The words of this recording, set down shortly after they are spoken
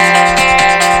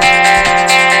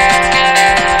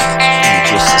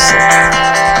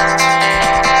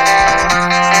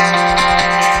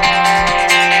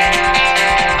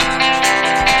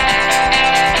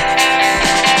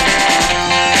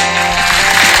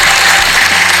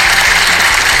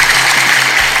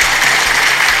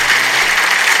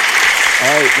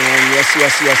And yes.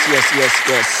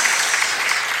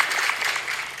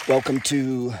 Welcome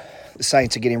to the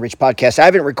Science of Getting Rich podcast. I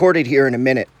haven't recorded here in a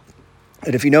minute.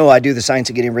 And if you know, I do the Science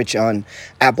of Getting Rich on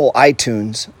Apple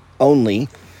iTunes only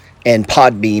and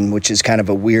Podbean, which is kind of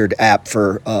a weird app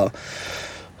for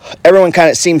everyone kind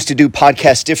of seems to do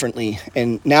podcasts differently.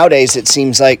 And nowadays it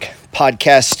seems like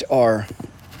podcasts are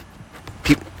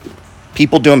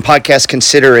people doing podcasts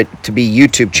consider it to be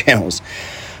YouTube channels.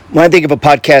 When I think of a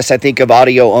podcast, I think of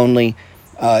audio only.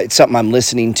 It's something I'm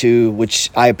listening to, which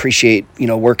I appreciate,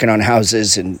 working on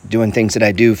houses and doing things that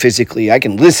I do physically. I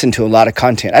can listen to a lot of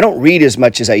content. I don't read as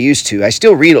much as I used to. I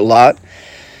still read a lot,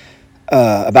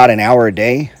 about an hour a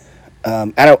day.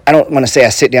 I don't want to say I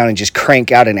sit down and just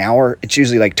crank out an hour. It's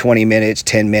usually like 20 minutes,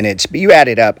 10 minutes, but you add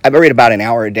it up. I read about an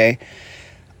hour a day.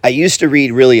 I used to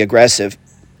read really aggressive,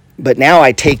 but now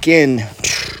I take in,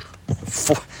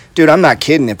 dude, I'm not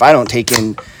kidding. If I don't take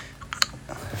in,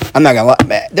 I'm not going to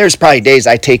lie, there's probably days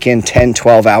I take in 10,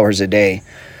 12 hours a day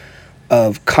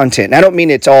of content. And I don't mean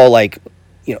it's all like,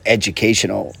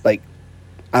 educational. Like,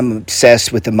 I'm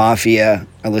obsessed with the mafia.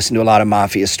 I listen to a lot of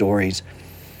mafia stories.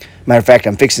 Matter of fact,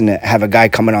 I'm fixing to have a guy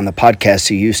coming on the podcast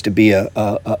who used to be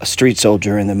a street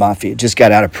soldier in the mafia, just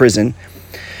got out of prison.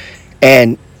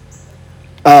 And,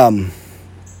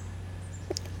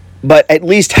 but at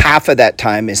least half of that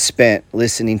time is spent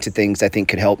listening to things I think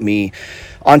could help me.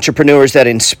 Entrepreneurs that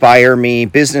inspire me,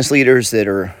 business leaders that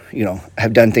are,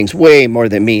 have done things way more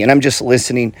than me. And I'm just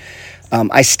listening.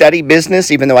 I study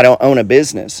business, even though I don't own a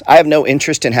business. I have no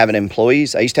interest in having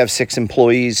employees. I used to have 6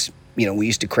 employees. We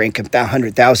used to crank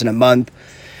 $100,000 a month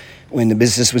when the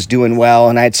business was doing well,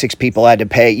 and I had 6 people I had to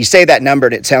pay. You say that number,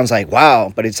 and it sounds like,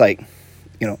 wow, but it's like,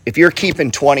 if you're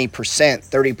keeping 20%,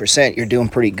 30%, you're doing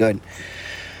pretty good.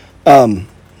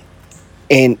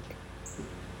 And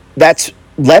that's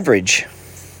leverage.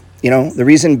 The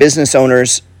reason business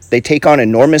owners, they take on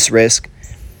enormous risk.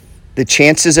 The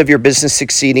chances of your business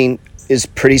succeeding is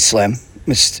pretty slim.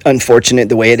 It's unfortunate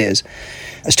the way it is.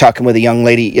 I was talking with a young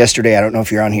lady yesterday. I don't know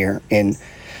if you're on here. And,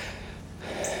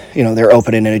 they're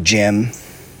opening a gym.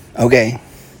 Okay.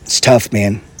 It's tough,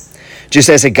 man. Just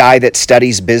as a guy that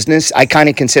studies business, I kind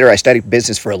of consider I study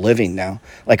business for a living now.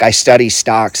 Like, I study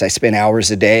stocks. I spend hours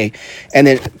a day. And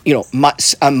then,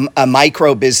 a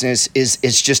micro business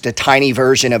is just a tiny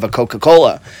version of a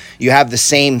Coca-Cola. You have the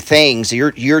same things.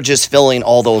 You're just filling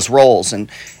all those roles. And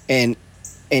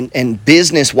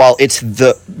business, while it's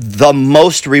the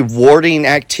most rewarding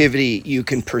activity you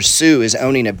can pursue is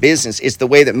owning a business, it's the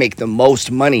way that make the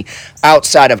most money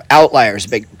outside of outliers.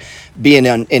 Being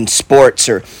in sports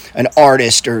or an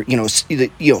artist or,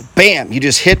 bam, you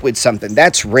just hit with something.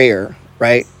 That's rare,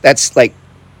 right? That's like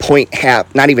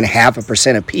not even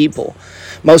 0.5% of people.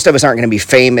 Most of us aren't going to be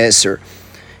famous or,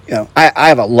 I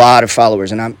have a lot of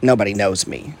followers and nobody knows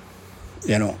me.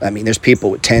 There's people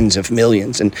with tens of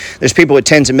millions and there's people with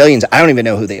tens of millions. I don't even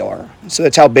know who they are. So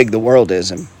that's how big the world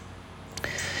is.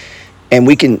 And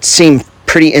we can seem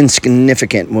pretty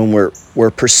insignificant when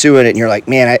we're pursuing it and you're like,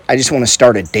 man, I just want to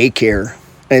start a daycare.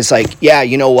 And it's like, yeah,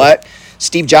 you know what?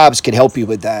 Steve Jobs could help you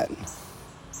with that.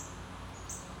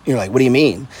 You're like, what do you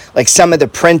mean? Like, some of the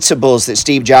principles that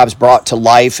Steve Jobs brought to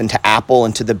life and to Apple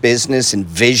and to the business and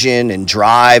vision and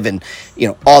drive and,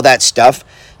 all that stuff.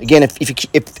 Again,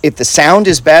 if the sound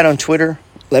is bad on Twitter,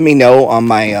 let me know on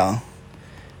my,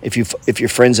 if you're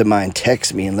friends of mine,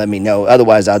 text me and let me know.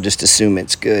 Otherwise, I'll just assume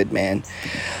it's good, man.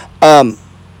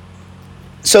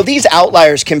 So these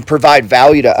outliers can provide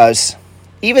value to us,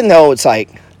 even though it's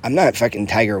like, I'm not fucking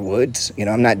Tiger Woods.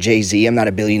 I'm not Jay-Z. I'm not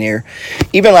a billionaire.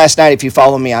 Even last night, if you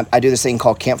follow me, I do this thing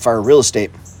called Campfire Real Estate.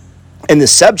 And the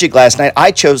subject last night,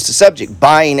 I chose the subject,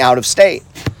 buying out of state,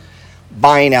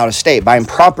 buying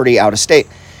property out of state.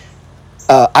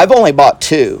 I've only bought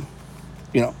 2.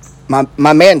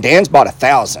 My man Dan's bought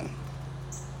 1,000.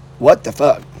 What the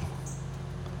fuck?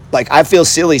 Like, I feel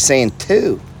silly saying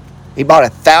 2. He bought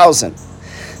 1,000.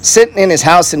 Sitting in his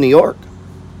house in New York.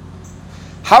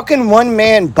 How can one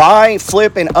man buy,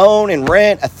 flip, and own and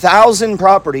rent 1,000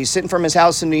 properties sitting from his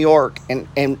house in New York, and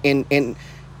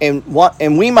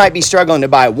we might be struggling to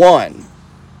buy 1?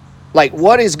 Like,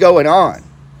 what is going on?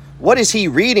 What is he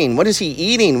reading? What is he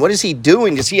eating? What is he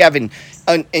doing? Does he have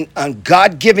a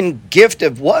God-given gift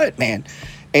of what, man?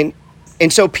 And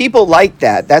so people like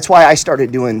that. That's why I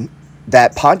started doing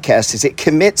that podcast. Is it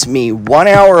commits me 1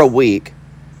 hour a week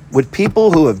with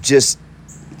people who have just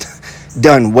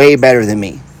done way better than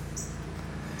me.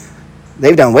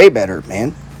 They've done way better,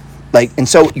 man. And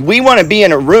so we want to be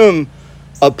in a room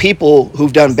of people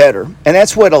who've done better. And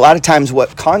that's what a lot of times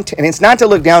what content, and it's not to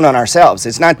look down on ourselves.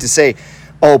 It's not to say,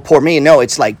 oh, poor me. No,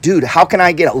 it's like, dude, how can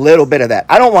I get a little bit of that?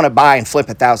 I don't want to buy and flip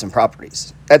 1,000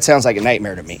 properties. That sounds like a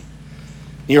nightmare to me.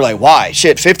 You're like, why?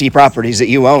 Shit, 50 properties that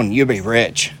you own, you'll be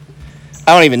rich.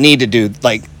 I don't even need to do,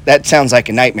 like, that sounds like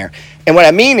a nightmare. And what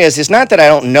I mean is, it's not that I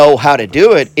don't know how to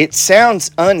do it. It sounds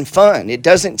unfun. It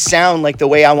doesn't sound like the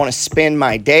way I want to spend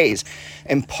my days.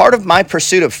 And part of my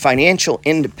pursuit of financial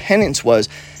independence was,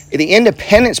 the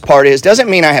independence part is, doesn't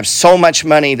mean I have so much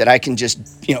money that I can just,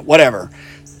 whatever.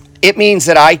 It means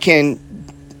that I can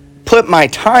put my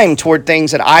time toward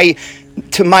things that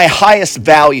to my highest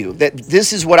value, that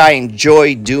this is what I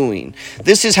enjoy doing.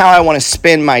 This is how I want to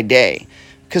spend my day.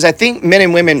 Because I think men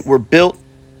and women were built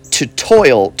to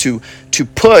toil, to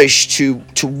push,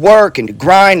 to work and to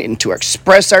grind and to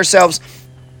express ourselves.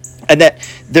 And that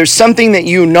there's something that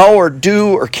or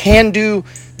do or can do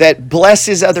that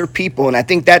blesses other people. And I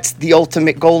think that's the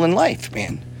ultimate goal in life,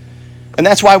 man. And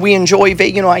that's why we enjoy,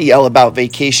 I yell about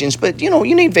vacations, but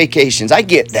you need vacations. I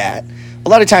get that. A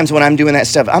lot of times when I'm doing that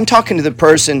stuff, I'm talking to the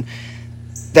person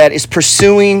that is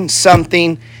pursuing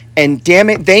something, and damn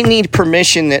it, they need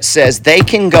permission that says they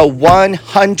can go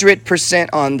 100%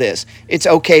 on this. It's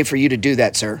okay for you to do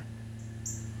that, sir.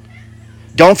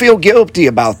 Don't feel guilty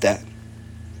about that.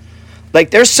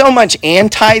 Like, there's so much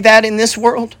anti that in this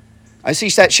world. I see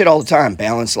that shit all the time.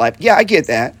 Balanced life. Yeah, I get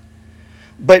that.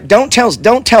 But don't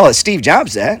tell us Steve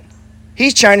Jobs that.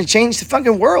 He's trying to change the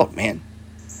fucking world, man.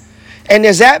 And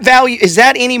is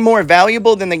that any more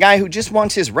valuable than the guy who just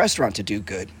wants his restaurant to do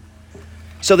good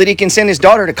so that he can send his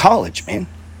daughter to college, man?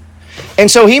 And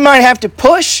so he might have to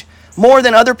push more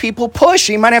than other people push.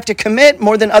 He might have to commit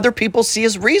more than other people see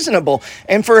as reasonable.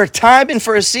 And for a time and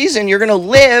for a season, you're going to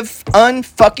live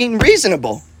unfucking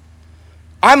reasonable.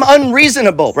 I'm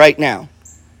unreasonable right now.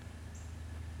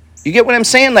 You get what I'm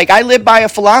saying? Like, I live by a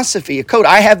philosophy, a code.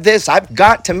 I have this. I've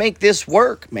got to make this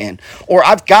work, man. Or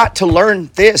I've got to learn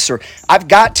this. Or I've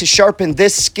got to sharpen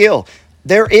this skill.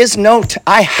 There is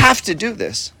I have to do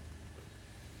this.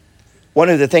 One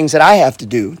of the things that I have to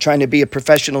do, trying to be a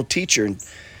professional teacher and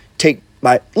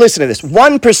listen to this.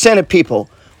 1% of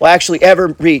people will actually ever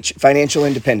reach financial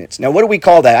independence. Now, what do we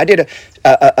call that? I did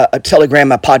a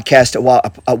Telegram, a podcast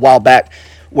a while back,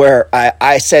 where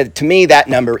I said, to me, that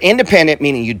number, independent,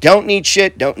 meaning you don't need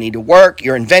shit, don't need to work,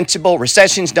 you're invincible,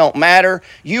 recessions don't matter,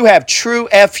 you have true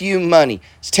FU money.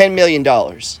 It's $10 million.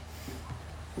 Now,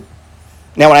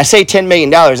 when I say $10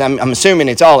 million, I'm assuming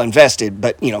it's all invested,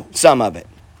 but, some of it.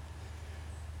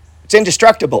 It's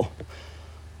indestructible.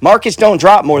 Markets don't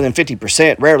drop more than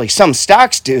 50%, rarely. Some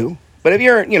stocks do. But if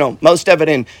you're, most of it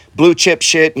in blue chip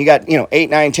shit, you got, $8, $9,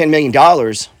 $10 million,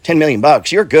 $10 million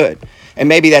bucks, you're good. And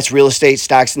maybe that's real estate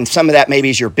stocks, and some of that maybe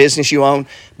is your business you own.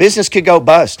 Business could go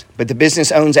bust, but the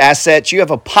business owns assets. You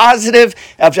have a positive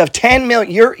of 10 million.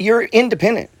 You're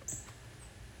independent.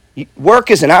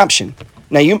 Work is an option.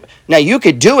 Now you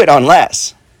could do it on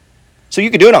less. So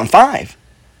you could do it on 5.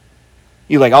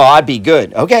 You're like, oh, I'd be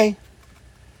good. Okay.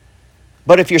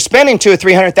 But if you're spending $200,000 or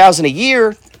 $300,000 a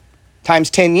year times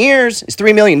 10 years, it's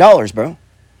 $3 million, bro.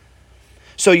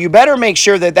 So you better make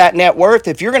sure that net worth,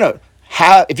 if you're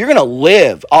gonna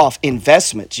live off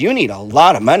investments, you need a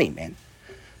lot of money, man.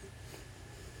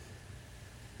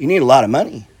 You need a lot of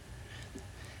money.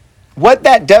 What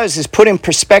that does is put in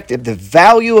perspective the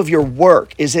value of your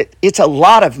work. It's a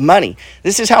lot of money.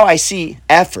 This is how I see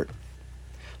effort.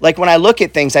 Like, when I look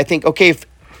at things, I think, okay,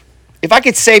 if I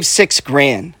could save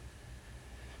 $6,000,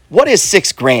 what is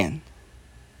 $6,000?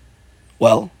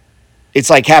 Well,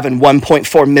 it's like having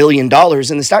 $1.4 million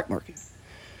in the stock market.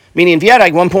 Meaning, if you had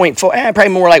like 1.4, probably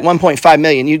more like 1.5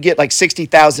 million, you'd get like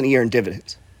 $60,000 a year in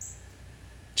dividends.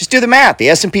 Just do the math. The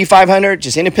S&P 500,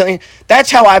 just independent.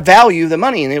 That's how I value the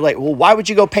money. And they're like, well, why would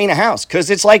you go paint a house? Because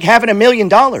it's like having $1 million.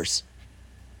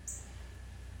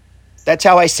 That's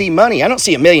how I see money. I don't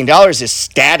see $1 million as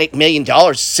static $1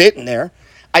 million sitting there.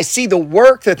 I see the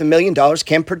work that the $1 million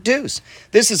can produce.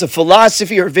 This is a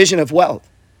philosophy or vision of wealth,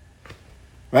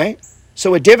 right?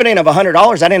 So a dividend of $100,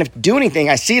 I didn't have to do anything.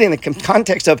 I see it in the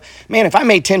context of, man, if I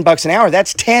made $10 an hour,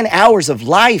 that's 10 hours of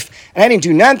life, and I didn't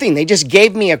do nothing. They just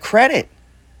gave me a credit.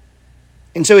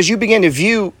 And so as you begin to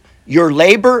view your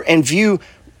labor and view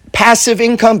passive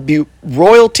income,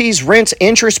 royalties, rents,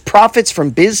 interest, profits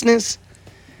from business,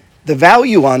 the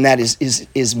value on that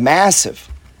is massive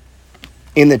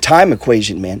in the time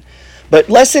equation, man. But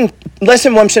less than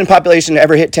 1% of the population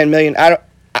ever hit 10 million.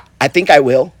 I think I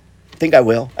will.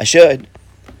 I should.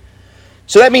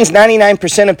 So that means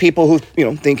 99% of people who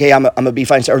think, hey, I'm gonna be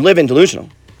fine, are living delusional.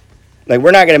 Like,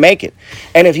 we're not gonna make it.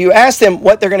 And if you ask them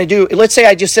what they're gonna do, let's say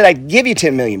I just said I'd give you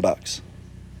 $10 million.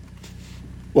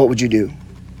 What would you do?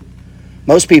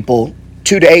 Most people,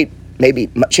 2 to 8 maybe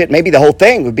the whole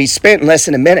thing would be spent in less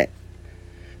than a minute.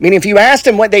 I mean, if you asked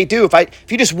them what they do,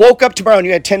 if you just woke up tomorrow and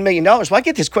you had $10 million, well, I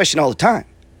get this question all the time.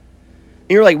 And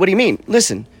you're like, what do you mean?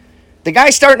 Listen, the guy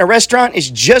starting a restaurant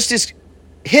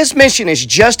his mission is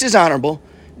just as honorable,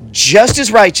 just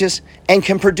as righteous, and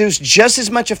can produce just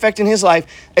as much effect in his life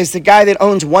as the guy that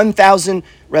owns 1,000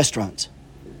 restaurants.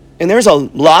 And there's a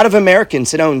lot of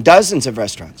Americans that own dozens of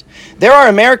restaurants. There are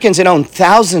Americans that own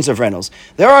thousands of rentals.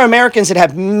 There are Americans that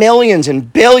have millions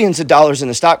and billions of dollars in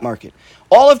the stock market.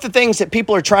 All of the things that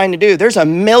people are trying to do, there's a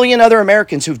million other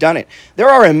Americans who've done it. There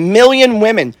are a million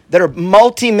women that are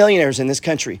multimillionaires in this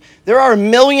country. There are a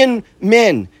million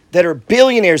men that are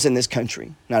billionaires in this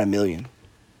country. Not a million.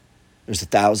 There's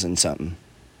 1,000 something.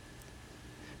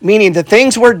 Meaning the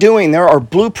things we're doing, there are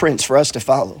blueprints for us to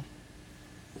follow.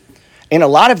 And a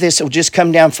lot of this will just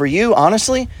come down for you,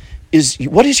 honestly, is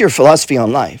what is your philosophy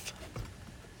on life?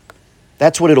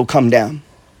 That's what it'll come down.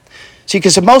 See,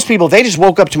 because most people, they just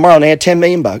woke up tomorrow and they had $10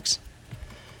 million.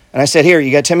 And I said, here, you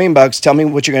got $10 million. Tell me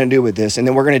what you're going to do with this. And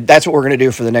then that's what we're going to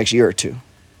do for the next year or two.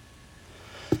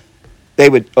 They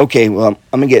would, okay, well,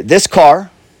 I'm going to get this car.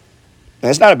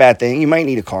 That's not a bad thing. You might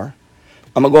need a car.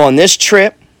 I'm going to go on this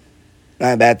trip.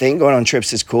 Not a bad thing. Going on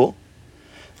trips is cool.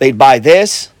 They'd buy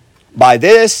this.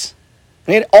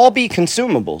 And it'd all be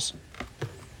consumables.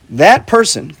 That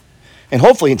person, and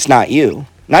hopefully it's not you.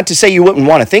 Not to say you wouldn't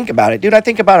want to think about it. Dude, I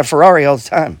think about a Ferrari all the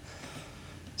time.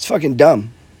 It's fucking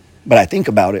dumb, but I think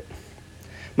about it.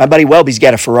 My buddy Welby's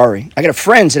got a Ferrari. I got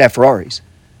friends that have Ferraris.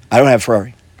 I don't have a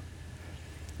Ferrari.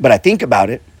 But I think about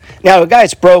it. Now, a guy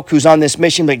that's broke who's on this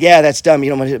mission, like, yeah, that's dumb.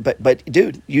 You don't want to, but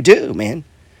dude, you do, man.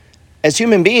 As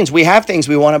human beings, we have things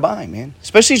we want to buy, man.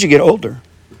 Especially as you get older.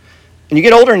 And you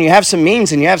get older and you have some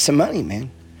means and you have some money,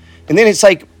 man. And then it's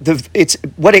like, it's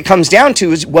what it comes down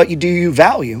to is what you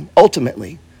value,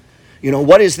 ultimately. You know,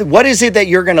 what is it that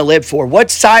you're going to live for? What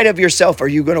side of yourself are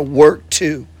you going to work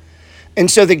to?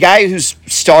 And so the guy who's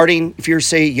starting, if you're,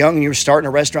 say, young and you're starting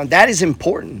a restaurant, that is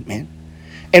important, man.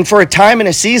 And for a time and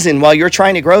a season while you're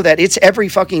trying to grow that, it's every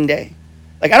fucking day.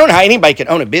 Like, I don't know how anybody could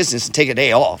own a business and take a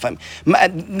day off.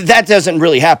 That doesn't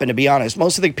really happen, to be honest.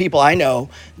 Most of the people I know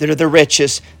that are the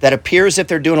richest, that appear as if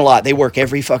they're doing a lot, they work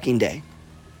every fucking day.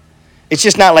 It's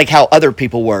just not like how other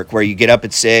people work, where you get up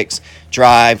at 6,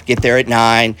 drive, get there at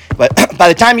 9. But by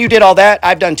the time you did all that,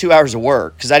 I've done 2 hours of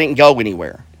work because I didn't go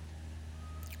anywhere.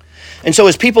 And so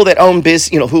as people that own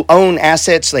who own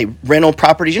assets, like rental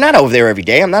properties, you're not over there every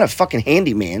day. I'm not a fucking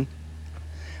handyman.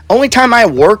 Only time I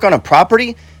work on a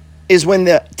property is when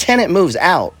the tenant moves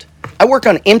out. I work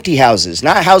on empty houses,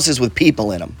 not houses with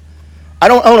people in them. I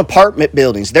don't own apartment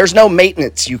buildings. There's no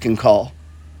maintenance you can call.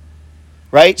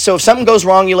 Right? So if something goes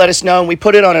wrong, you let us know, and we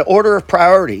put it on an order of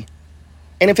priority.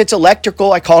 And if it's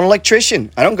electrical, I call an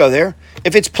electrician. I don't go there.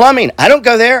 If it's plumbing, I don't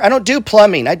go there. I don't do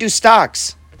plumbing. I do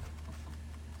stocks.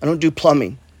 I don't do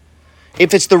plumbing.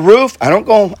 If it's the roof, I don't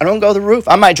go to the roof.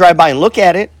 I might drive by and look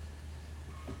at it.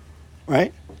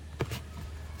 Right?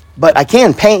 But I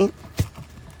can paint.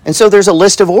 And so there's a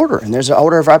list of order, and there's an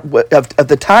order of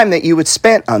the time that you would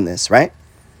spend on this, right?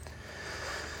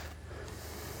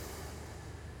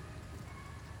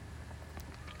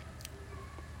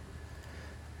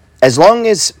 As long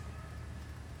as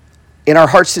in our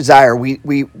heart's desire,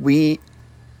 we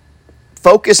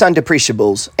focus on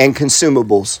depreciables and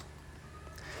consumables,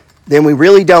 then we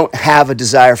really don't have a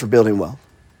desire for building wealth.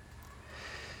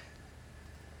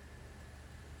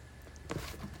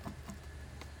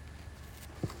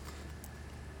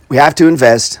 We have to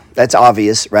invest. That's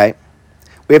obvious, right?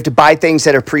 We have to buy things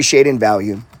that appreciate in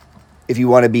value if you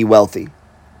want to be wealthy.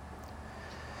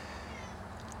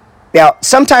 Now,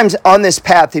 sometimes on this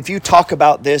path, if you talk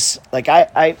about this, like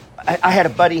I had a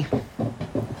buddy,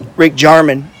 Rick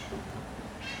Jarman.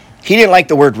 He didn't like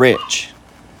the word rich.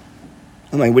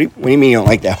 I'm like, what do you mean you don't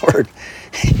like that word?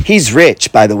 He's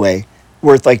rich, by the way,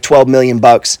 worth like $12 million.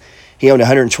 He owned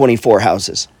 124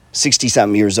 houses,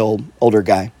 60-something years old, older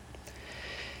guy.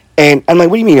 And I'm like,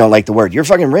 what do you mean you don't like the word? You're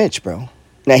fucking rich, bro.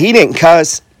 Now, he didn't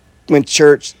cuss, went to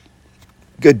church,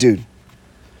 good dude.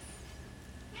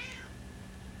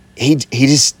 He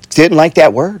just didn't like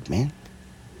that word, man.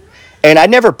 And I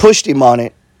never pushed him on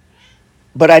it,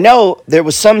 but I know there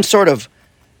was some sort of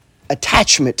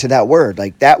attachment to that word.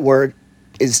 Like, that word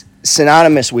is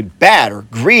synonymous with bad or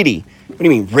greedy. What do you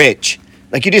mean, rich?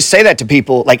 Like, you just say that to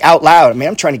people, like, out loud. I mean,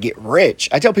 I'm trying to get rich.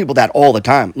 I tell people that all the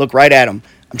time. Look right at them.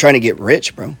 I'm trying to get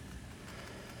rich, bro.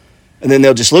 And then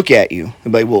they'll just look at you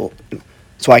and be like, well,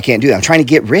 that's why I can't do that. I'm trying to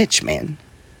get rich, man.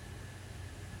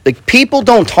 Like, people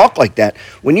don't talk like that.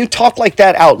 When you talk like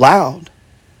that out loud,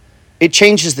 It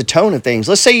changes the tone of things.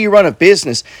 Let's say you run a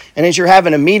business, and as you're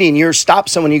having a meeting, you stop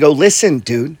someone, you go, listen,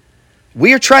 dude,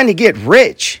 we are trying to get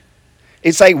rich.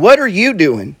 It's like, what are you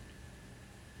doing?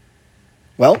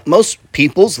 Well, most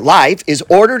people's life is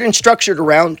ordered and structured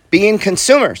around being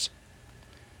consumers.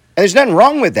 And there's nothing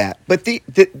wrong with that. But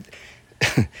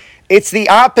it's the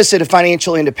opposite of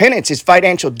financial independence. It's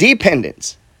financial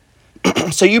dependence.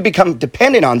 So you become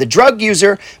dependent on. The drug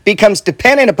user becomes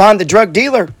dependent upon the drug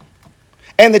dealer.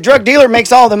 And the drug dealer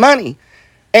makes all the money.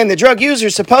 And the drug user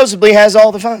supposedly has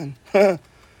all the fun.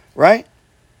 Right?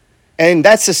 And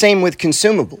that's the same with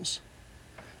consumables.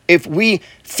 If we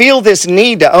feel this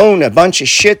need to own a bunch of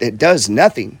shit that does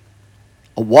nothing,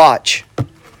 a watch.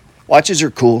 Watches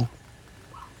are cool.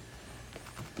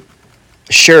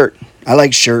 A shirt. I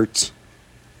like shirts.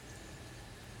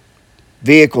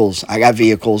 Vehicles. I got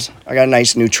vehicles. I got a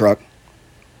nice new truck.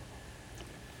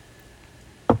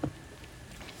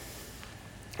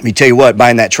 Let me tell you what,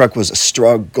 buying that truck was a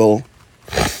struggle.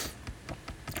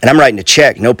 And I'm writing a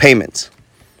check, no payments.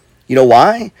 You know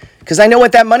why? Because I know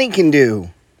what that money can do.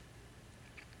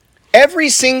 Every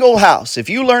single house, if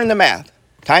you learn the math,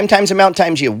 time times amount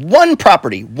times you, one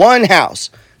property, one house,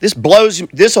 this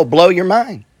will blow your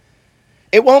mind.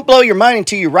 It won't blow your mind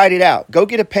until you write it out. Go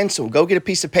get a pencil, go get a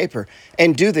piece of paper,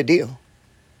 and do the deal.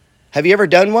 Have you ever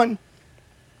done one?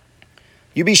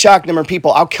 You'd be shocked number of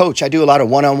people. I'll coach. I do a lot of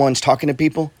one-on-ones talking to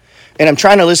people. And I'm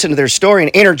trying to listen to their story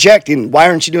and interject in, why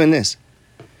aren't you doing this?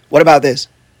 What about this?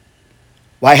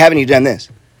 Why haven't you done this?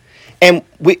 And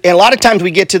a lot of times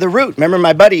we get to the root. Remember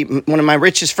my buddy, one of my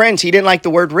richest friends, he didn't like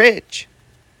the word rich.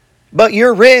 But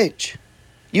you're rich.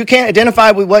 You can't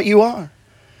identify with what you are.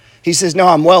 He says, no,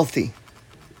 I'm wealthy.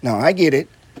 No, I get it.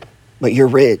 But you're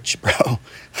rich, bro.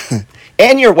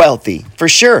 And you're wealthy, for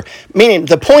sure. Meaning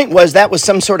the point was that was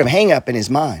some sort of hang up in his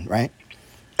mind, right?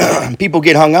 People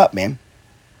get hung up, man.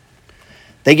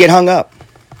 They get hung up.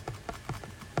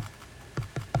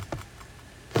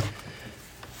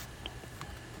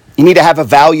 You need to have a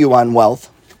value on wealth.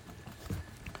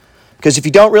 Because if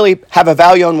you don't really have a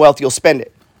value on wealth, you'll spend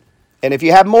it. And if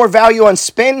you have more value on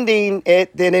spending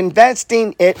it than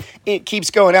investing it, it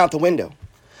keeps going out the window.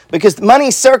 Because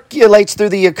money circulates through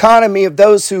the economy of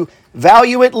those who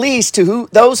value it least to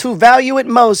those who value it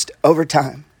most over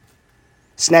time.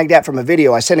 Snagged that from a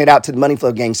video. I sent it out to the Money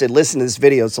Flow gang, said, listen to this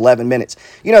video, it's 11 minutes.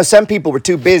 You know, some people were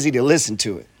too busy to listen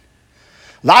to it.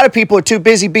 A lot of people are too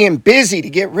busy being busy to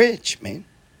get rich, man.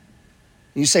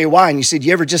 You say, why? And you said,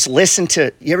 you ever listen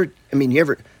to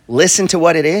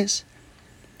what it is?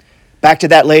 Back to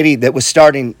that lady that was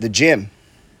starting the gym.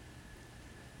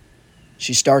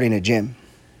 She's starting a gym.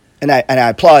 And I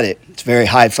applaud it. It's a very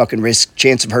high fucking risk.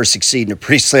 Chance of her succeeding are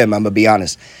pretty slim, I'm going to be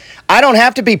honest. I don't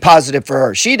have to be positive for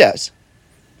her. She does.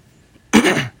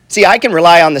 See, I can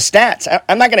rely on the stats.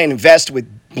 I'm not going to invest with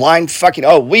blind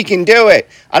fucking, we can do it.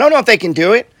 I don't know if they can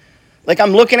do it. Like,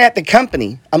 I'm looking at the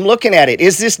company. I'm looking at it.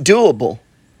 Is this doable?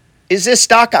 Is this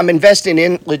stock I'm investing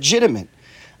in legitimate?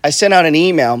 I sent out an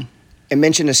email and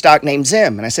mentioned a stock named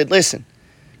Zim. And I said, listen,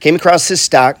 came across this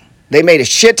stock. They made a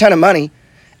shit ton of money.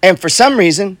 And for some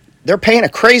reason, they're paying a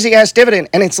crazy-ass dividend.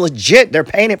 And it's legit. They're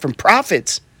paying it from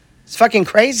profits. It's fucking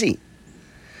crazy.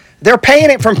 They're paying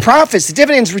it from profits. The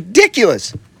dividend's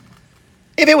ridiculous.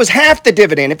 If it was half the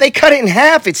dividend, if they cut it in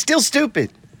half, it's still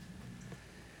stupid.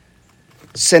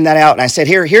 Send that out. And I said,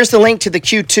 here's the link to the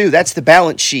Q2. That's the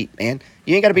balance sheet, man.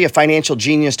 You ain't got to be a financial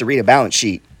genius to read a balance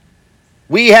sheet.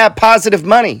 We have positive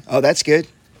money. Oh, that's good.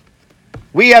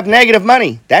 We have negative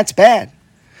money. That's bad.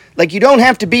 Like, you don't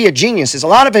have to be a genius. There's a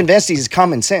lot of investing is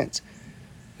common sense.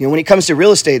 You know, when it comes to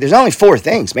real estate, there's only 4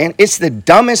 things, man. It's the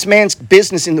dumbest man's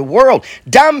business in the world.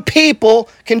 Dumb people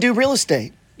can do real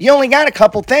estate. You only got a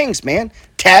couple things, man.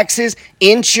 Taxes,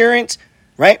 insurance,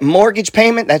 right? Mortgage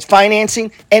payment, that's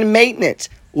financing, and maintenance.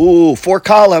 Ooh, 4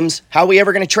 columns. How are we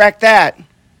ever going to track that?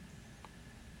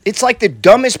 It's like the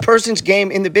dumbest person's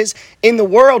game in the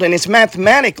world, and it's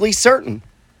mathematically certain.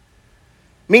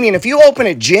 Meaning, if you open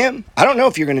a gym, I don't know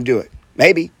if you're going to do it.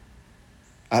 Maybe.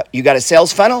 You got a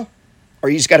sales funnel, or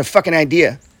you just got a fucking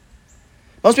idea?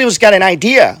 Most people just got an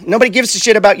idea. Nobody gives a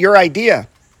shit about your idea.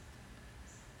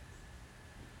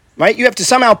 Right? You have to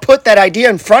somehow put that idea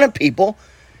in front of people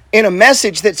in a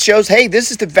message that shows, hey, this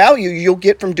is the value you'll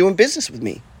get from doing business with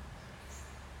me.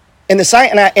 And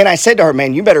I said to her,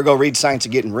 man, you better go read Science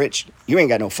of Getting Rich. You ain't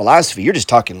got no philosophy. You're just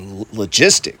talking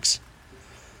logistics.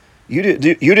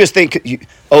 You just think,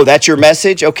 that's your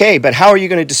message? Okay, but how are you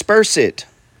going to disperse it?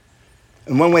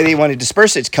 And one way they want to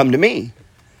disperse it is come to me.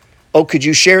 Oh, could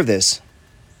you share this?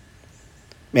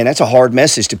 Man, that's a hard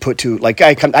message to put to, like,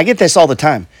 I get this all the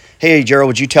time. Hey, Gerald,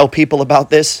 would you tell people about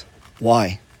this?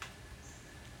 Why?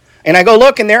 And I go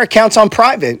look, and their account's on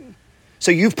private.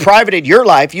 So you've privated your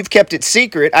life. You've kept it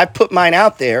secret. I've put mine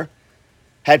out there.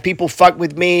 Had people fuck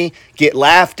with me, get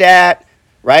laughed at,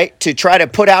 right? To try to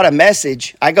put out a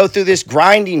message. I go through this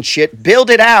grinding shit, build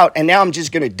it out, and now I'm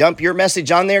just going to dump your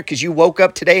message on there because you woke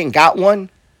up today and got one?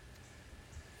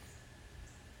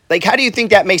 Like, how do you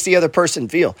think that makes the other person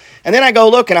feel? And then I go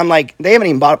look, and I'm like, they haven't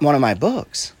even bought one of my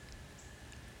books.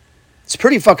 It's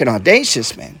pretty fucking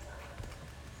audacious, man.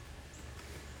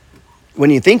 When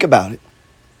you think about it.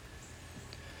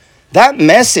 That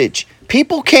message,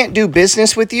 people can't do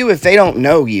business with you if they don't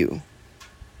know you.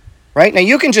 Right? Now,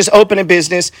 you can just open a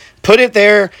business, put it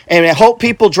there, and hope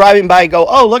people driving by go,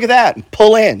 oh, look at that, and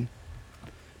pull in.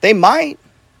 They might.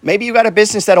 Maybe you got a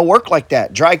business that'll work like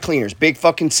that. Dry cleaners, big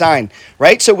fucking sign,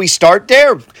 right? So we start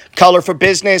there. Color for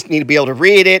business, need to be able to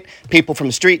read it. People from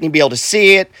the street need to be able to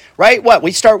see it, right? What?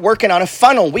 We start working on a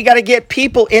funnel. We got to get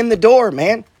people in the door,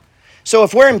 man. So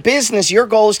if we're in business, your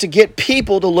goal is to get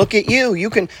people to look at you.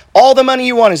 You can, all the money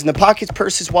you want is in the pockets,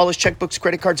 purses, wallets, checkbooks,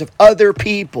 credit cards of other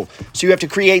people. So you have to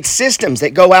create systems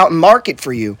that go out and market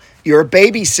for you. You're a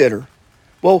babysitter.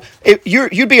 Well,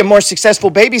 you'd be a more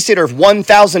successful babysitter if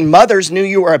 1,000 mothers knew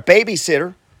you were a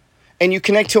babysitter and you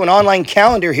connect to an online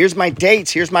calendar. Here's my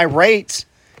dates. Here's my rates.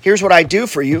 Here's what I do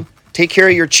for you. Take care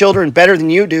of your children better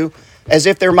than you do, as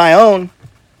if they're my own.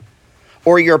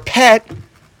 Or your pet,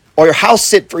 or your house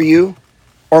sit for you,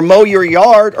 or mow your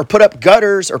yard, or put up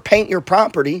gutters, or paint your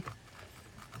property,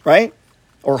 right?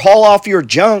 Or haul off your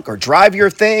junk, or drive your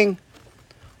thing.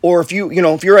 Or if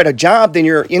you're at a job, then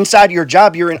you're inside your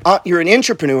job, you're an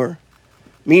entrepreneur,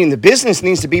 meaning the business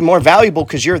needs to be more valuable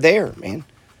because you're there, man.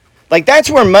 Like, that's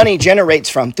where money generates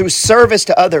from, through service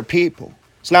to other people.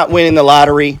 It's not winning the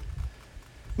lottery.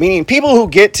 Meaning people who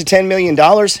get to $10 million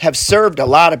have served a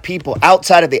lot of people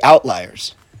outside of the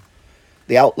outliers.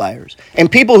 The outliers.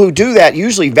 And people who do that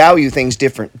usually value things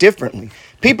differently.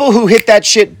 People who hit that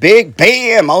shit big,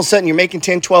 bam, all of a sudden you're making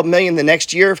 10, 12 million the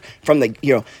next year from the,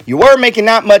 you were making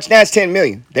not much, now it's 10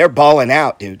 million. They're balling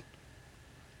out, dude.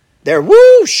 They're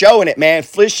showing it, man,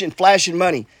 flashing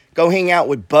money. Go hang out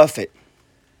with Buffett.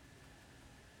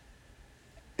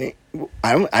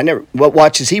 What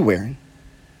watch is he wearing?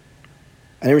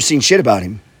 I never seen shit about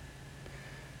him.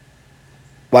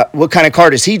 What kind of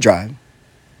car does he drive?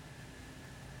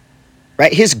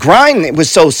 Right? His grind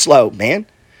was so slow, man.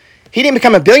 He didn't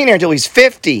become a billionaire until he's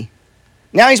 50.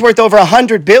 Now he's worth over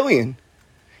 100 billion.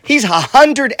 He's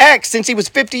 100x since he was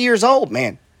 50 years old,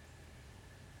 man.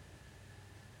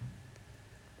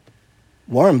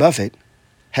 Warren Buffett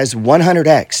has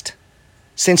 100x'd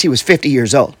since he was 50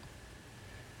 years old.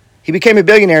 He became a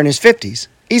billionaire in his 50s.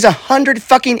 He's 100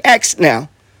 fucking X now.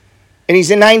 And he's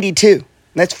in 92.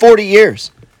 That's 40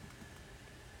 years.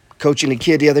 Coaching a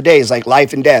kid the other day is like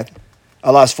life and death. I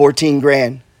lost 14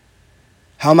 grand.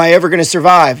 How am I ever going to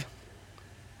survive?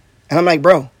 And I'm like,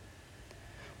 bro,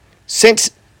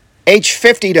 since age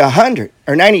 50 to 100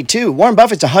 or 92, Warren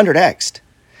Buffett's 100x'd.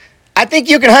 I think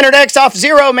you can 100x off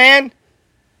zero, man.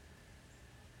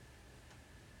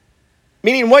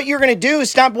 Meaning what you're going to do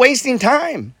is stop wasting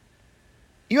time.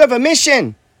 You have a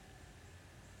mission.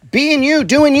 Being you,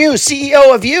 doing you,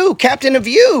 CEO of you, captain of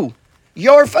you.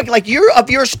 You're of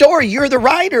your story. You're the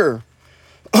writer.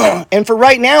 And for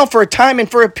right now, for a time and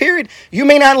for a period, you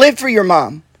may not live for your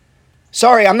mom.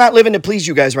 Sorry, I'm not living to please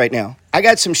you guys right now. I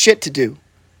got some shit to do.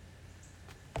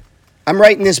 I'm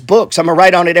writing this book, so I'm going to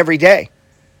write on it every day.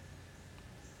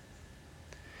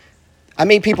 I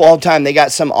meet people all the time, they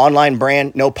got some online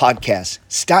brand, no podcast.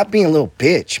 Stop being a little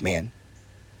bitch, man.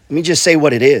 Let me just say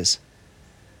what it is.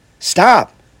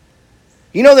 Stop.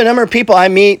 You know the number of people I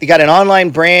meet, they got an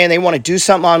online brand, they want to do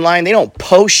something online, they don't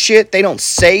post shit, they don't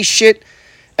say shit.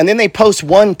 And then they post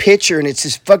one picture and it's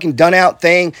this fucking done out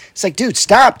thing. It's like, dude,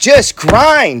 stop. Just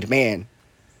grind, man.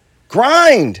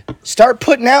 Grind. Start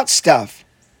putting out stuff.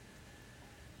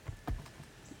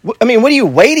 I mean, what are you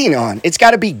waiting on? It's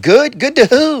got to be good. Good to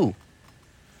who?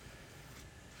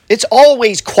 It's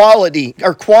always quality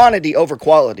or quantity over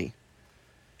quality.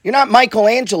 You're not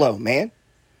Michelangelo, man.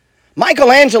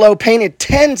 Michelangelo painted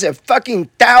tens of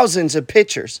fucking thousands of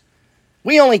pictures.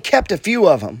 We only kept a few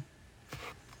of them.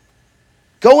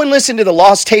 Go and listen to the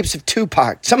lost tapes of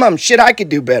Tupac. Some of them, shit, I could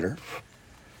do better.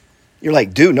 You're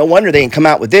like, dude, no wonder they didn't come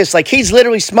out with this. Like, he's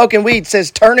literally smoking weed,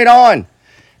 says, turn it on,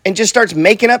 and just starts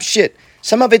making up shit.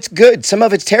 Some of it's good. Some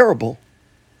of it's terrible.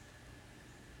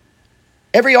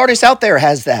 Every artist out there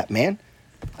has that, man.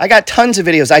 I got tons of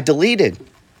videos I deleted.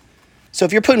 So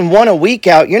if you're putting one a week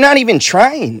out, you're not even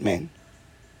trying, man.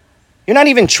 You're not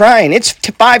even trying. It's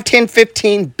 5, 10,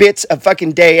 15 bits a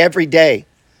fucking day every day.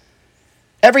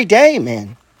 Every day,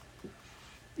 man.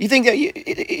 You think that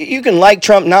you can like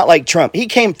Trump, not like Trump. He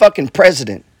came fucking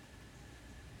president.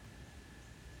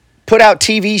 Put out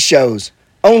TV shows.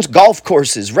 Owns golf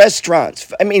courses,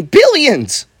 restaurants. I mean,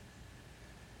 billions.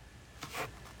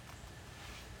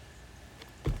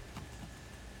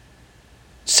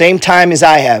 Same time as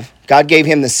I have. God gave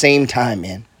him the same time,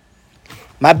 man.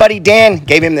 My buddy Dan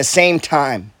gave him the same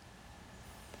time.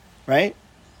 Right?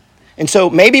 And so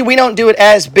maybe we don't do it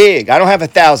as big. I don't have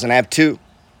 1,000. I have 2.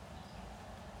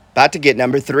 About to get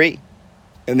number 3.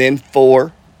 And then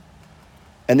 4.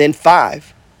 And then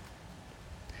 5.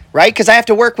 Right? Because I have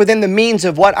to work within the means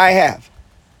of what I have.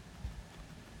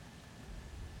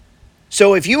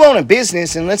 So if you own a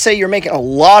business and let's say you're making a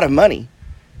lot of money,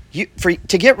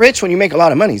 to get rich when you make a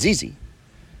lot of money is easy.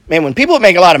 Man, when people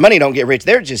make a lot of money don't get rich,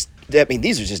 these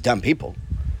are just dumb people.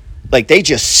 Like they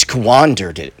just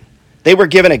squandered it. They were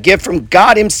given a gift from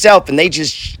God himself and they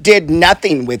just did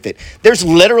nothing with it. There's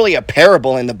literally a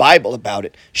parable in the Bible about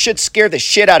it. Should scare the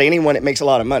shit out of anyone that makes a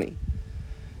lot of money.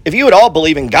 If you would all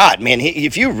believe in God, man,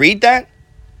 if you read that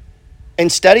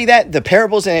and study that, the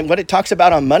parables and what it talks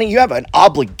about on money, you have an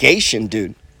obligation,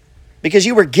 dude. Because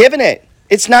you were given it.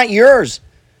 It's not yours.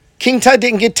 King Tut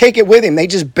didn't take it with him. They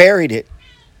just buried it.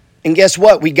 And guess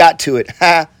what? We got to it.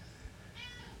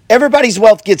 Everybody's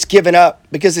wealth gets given up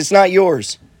because it's not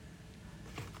yours.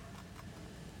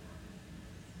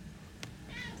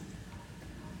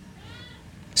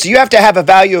 So you have to have a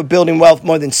value of building wealth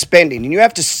more than spending. And you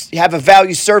have to have a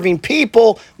value serving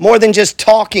people more than just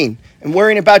talking and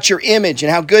worrying about your image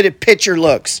and how good a picture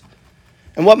looks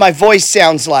and what my voice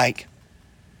sounds like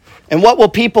and what will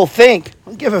people think. I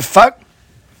don't give a fuck.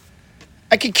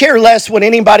 I could care less what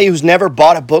anybody who's never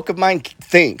bought a book of mine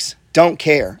thinks. Don't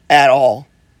care at all.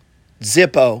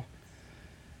 Zippo.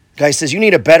 Guy says, you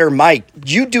need a better mic.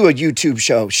 You do a YouTube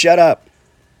show. Shut up.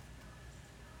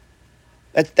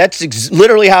 That's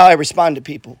literally how I respond to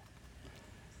people.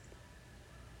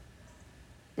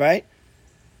 Right?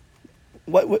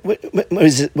 What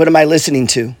is it? What am I listening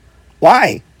to?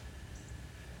 Why?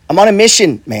 I'm on a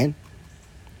mission, man.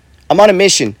 I'm on a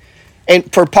mission.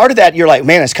 And for part of that, you're like,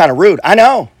 man, that's kind of rude. I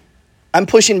know. I'm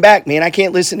pushing back, man. I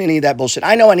can't listen to any of that bullshit.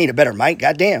 I know I need a better mic.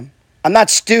 Goddamn. I'm not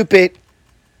stupid.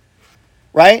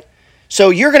 Right? So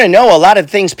you're going to know a lot of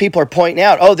things people are pointing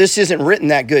out. Oh, this isn't written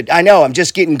that good. I know. I'm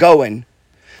just getting going.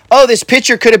 Oh, this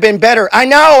picture could have been better. I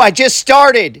know. I just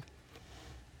started.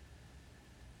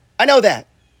 I know that.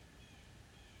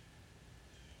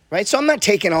 Right? So I'm not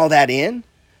taking all that in.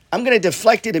 I'm going to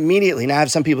deflect it immediately. Now I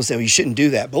have some people say, well, you shouldn't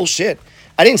do that. Bullshit.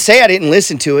 I didn't say I didn't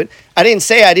listen to it. I didn't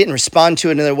say I didn't respond to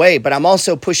it another way, but I'm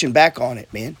also pushing back on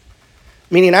it, man.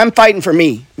 Meaning I'm fighting for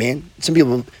me, man. Some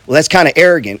people, well, that's kind of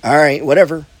arrogant. All right,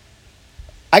 whatever.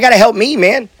 I got to help me,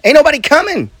 man. Ain't nobody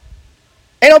coming.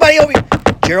 Ain't nobody over here.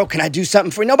 Gerald, can I do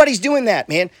something for you? Nobody's doing that,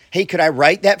 man. Hey, could I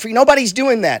write that for you? Nobody's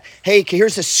doing that. Hey,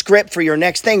 here's a script for your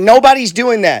next thing. Nobody's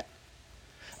doing that.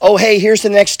 Oh, hey, here's the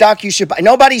next stock you should buy.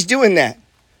 Nobody's doing that.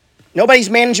 Nobody's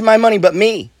managing my money but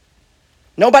me.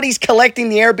 Nobody's collecting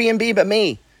the Airbnb but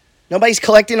me. Nobody's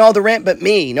collecting all the rent but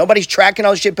me. Nobody's tracking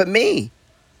all the shit but me.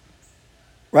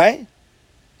 Right?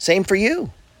 Same for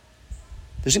you.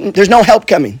 There's no help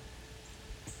coming.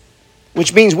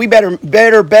 Which means we better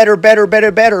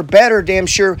damn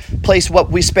sure place what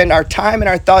we spend our time and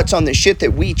our thoughts on the shit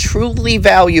that we truly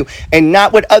value and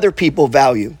not what other people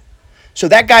value. So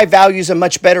that guy values a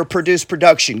much better produced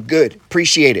production. Good.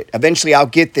 Appreciate it. Eventually I'll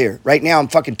get there. Right now I'm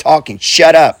fucking talking.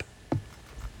 Shut up.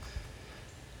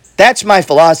 That's my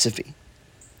philosophy.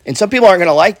 And some people aren't going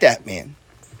to like that, man.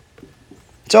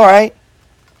 It's all right.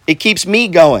 It keeps me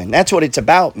going. That's what it's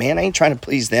about, man. I ain't trying to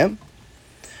please them.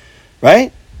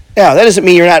 Right? Now, that doesn't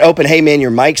mean you're not open. Hey, man,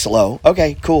 your mic's low.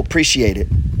 Okay, cool. Appreciate it.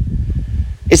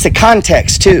 It's the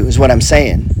context, too, is what I'm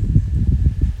saying.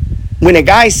 When a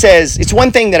guy says, it's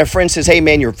one thing that a friend says, hey,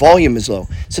 man, your volume is low.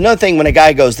 It's another thing when a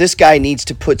guy goes, this guy needs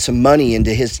to put some money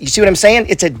into his, you see what I'm saying?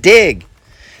 It's a dig.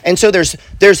 And so there's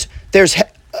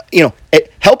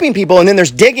helping people, and then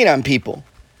there's digging on people.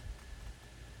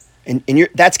 And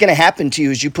that's going to happen to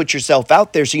you as you put yourself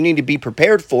out there, so you need to be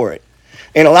prepared for it.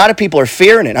 And a lot of people are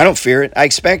fearing it. I don't fear it. I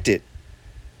expect it.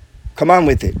 Come on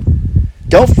with it.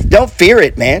 Don't fear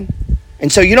it, man. And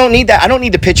so you don't need that. I don't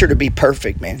need the picture to be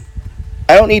perfect, man.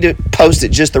 I don't need to post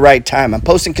at just the right time. I'm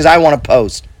posting because I want to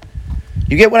post.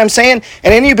 You get what I'm saying?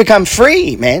 And then you become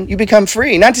free, man. You become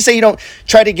free. Not to say you don't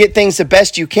try to get things the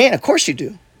best you can. Of course you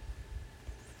do.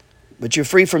 But you're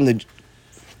free from the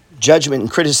judgment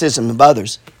and criticism of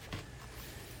others.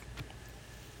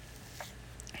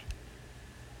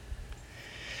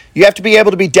 You have to be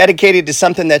able to be dedicated to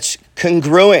something that's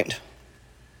congruent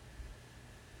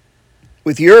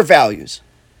with your values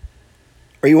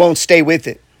or you won't stay with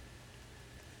it.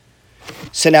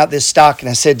 Sent out this stock, and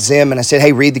I said, Zim, and I said,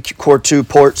 hey, read the core 2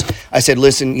 reports. I said,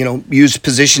 listen, use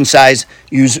position size,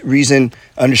 use reason,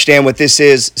 understand what this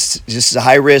is. This is a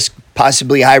high risk,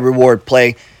 possibly high reward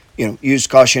play. Use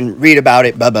caution, read about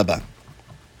it, blah, blah, blah.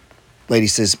 Lady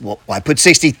says, well, I put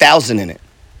 $60,000 in it.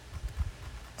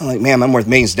 I'm like, ma'am, I'm worth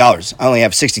millions of dollars. I only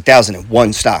have $60,000 in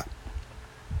one stock.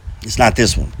 It's not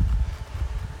this one.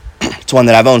 It's one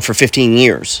that I've owned for 15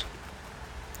 years.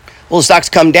 Well, the stocks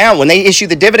come down. When they issue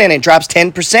the dividend, it drops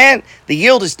 10%. The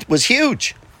yield was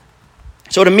huge.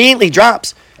 So it immediately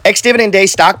drops. Ex-dividend day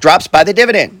stock drops by the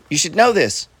dividend. You should know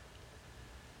this.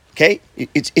 Okay?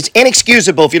 It's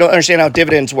inexcusable if you don't understand how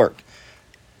dividends work.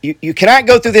 You cannot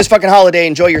go through this fucking holiday,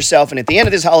 enjoy yourself, and at the end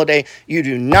of this holiday, you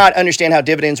do not understand how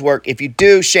dividends work. If you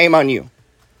do, shame on you.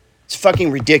 It's fucking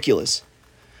ridiculous.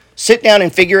 Sit down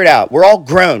and figure it out. We're all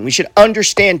grown. We should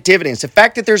understand dividends. The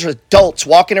fact that there's adults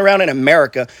walking around in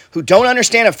America who don't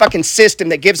understand a fucking system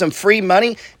that gives them free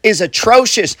money is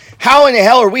atrocious. How in the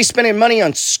hell are we spending money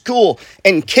on school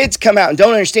and kids come out and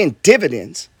don't understand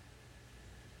dividends?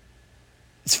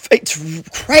 It's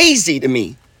crazy to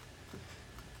me.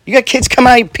 You got kids come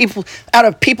out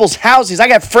of people's houses. I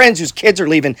got friends whose kids are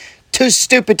leaving too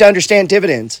stupid to understand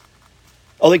dividends.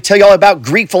 Oh, they tell you all about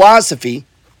Greek philosophy.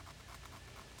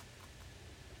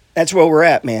 That's where we're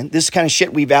at, man. This is the kind of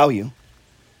shit we value.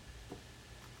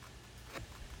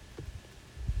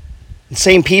 The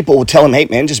same people will tell them, hey,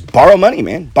 man, just borrow money,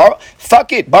 man.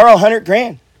 Fuck it. Borrow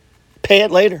 $100,000. Pay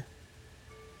it later.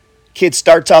 Kid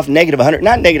starts off negative 100.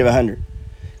 Not negative 100.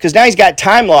 Because now he's got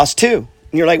time loss, too.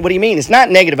 And you're like, what do you mean? It's not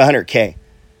negative 100K.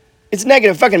 It's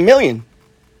negative fucking million.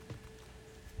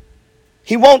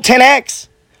 He won't 10X.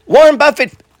 Warren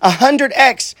Buffett,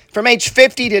 100X from age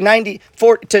 50 to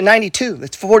 94 to 92.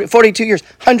 That's 42 years.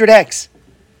 100X.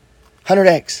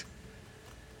 100X.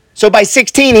 So by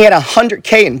 16, he had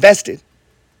 100K invested.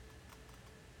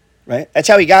 Right? That's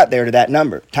how he got there to that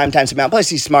number. Time times amount. Plus,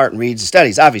 he's smart and reads and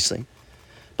studies, obviously.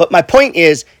 But my point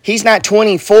is, he's not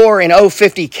 24 and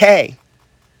 50K.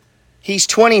 He's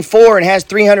 24 and has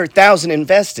 300,000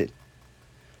 invested.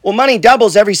 Well, money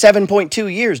doubles every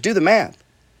 7.2 years. Do the math.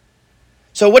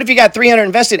 So what if you got 300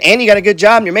 invested and you got a good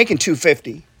job and you're making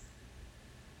 250?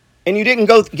 And you didn't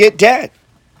go get debt.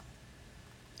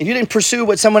 And you didn't pursue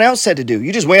what someone else said to do.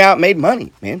 You just went out and made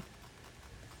money, man.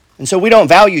 And so we don't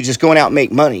value just going out and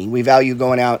make money. We value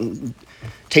going out and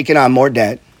taking on more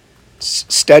debt,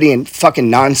 studying fucking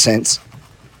nonsense.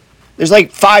 There's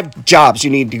like 5 jobs you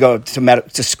need to go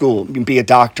to school. You can be a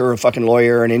doctor, a fucking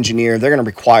lawyer, or an engineer. They're going to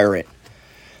require it.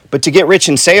 But to get rich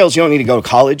in sales, you don't need to go to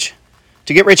college.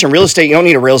 To get rich in real estate, you don't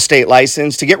need a real estate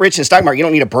license. To get rich in stock market, you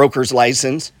don't need a broker's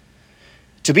license.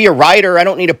 To be a writer, I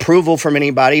don't need approval from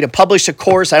anybody. To publish a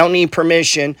course, I don't need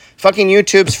permission. Fucking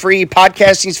YouTube's free.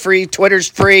 Podcasting's free. Twitter's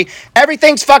free.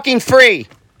 Everything's fucking free.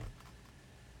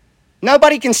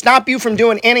 Nobody can stop you from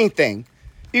doing anything.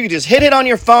 You can just hit it on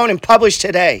your phone and publish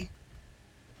today.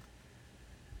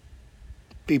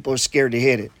 People are scared to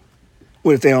hit it.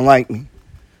 What if they don't like me?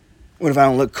 What if I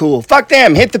don't look cool? Fuck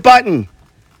them. Hit the button.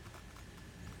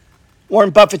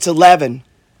 Warren Buffett's 11.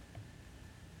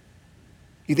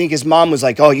 You think his mom was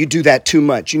like, oh, you do that too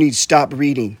much. You need to stop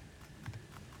reading.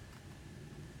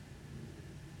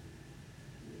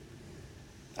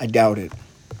 I doubt it.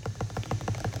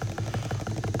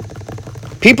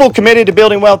 People committed to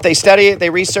building wealth, they study it, they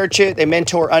research it, they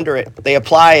mentor under it, they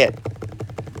apply it.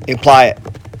 They apply it.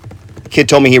 Kid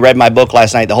told me he read my book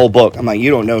last night, the whole book. I'm like, you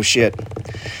don't know shit.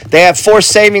 They have forced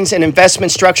savings and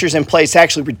investment structures in place.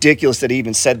 Actually ridiculous that he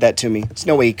even said that to me. There's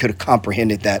no way he could have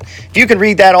comprehended that. If you could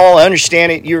read that all,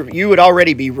 understand it, you would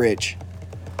already be rich.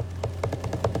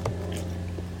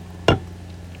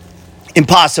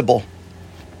 Impossible.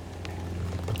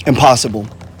 Impossible.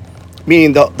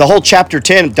 Meaning the whole chapter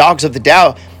 10 of Dogs of the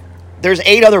Tao, there's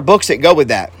 8 other books that go with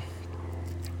that.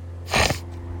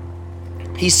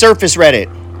 He surface read it.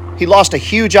 He lost a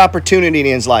huge opportunity in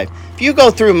his life. If you go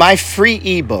through my free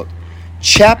ebook,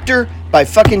 chapter by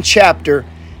fucking chapter,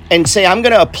 and say, I'm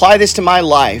going to apply this to my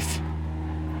life,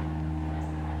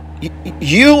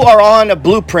 you are on a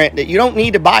blueprint that you don't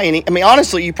need to buy any. I mean,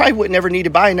 honestly, you probably would never need to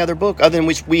buy another book other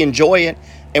than we enjoy it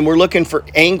and we're looking for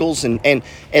angles. And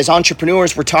as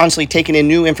entrepreneurs, we're constantly taking in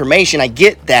new information. I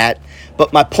get that.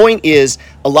 But my point is,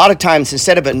 a lot of times,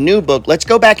 instead of a new book, let's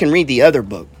go back and read the other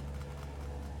book.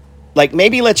 Like,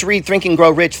 maybe let's read Think and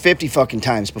Grow Rich 50 fucking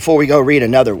times before we go read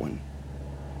another one.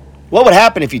 What would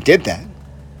happen if you did that?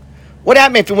 What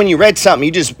happened if when you read something,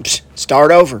 you just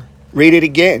start over, read it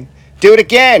again, do it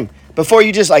again, before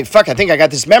you just like, fuck, I think I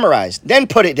got this memorized. Then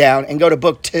put it down and go to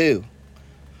book 2.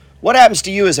 What happens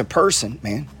to you as a person,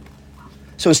 man?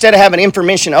 So instead of having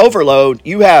information overload,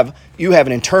 you have an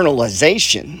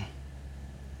internalization.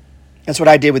 That's what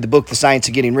I did with the book, The Science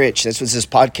of Getting Rich. That's what this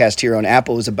podcast here on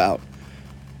Apple is about.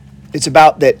 It's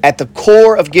about that at the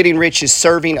core of getting rich is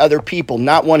serving other people,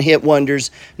 not one-hit wonders,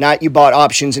 not you bought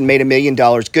options and made $1 million.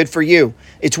 Good for you.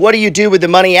 It's what do you do with the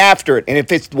money after it? And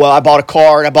if it's, well, I bought a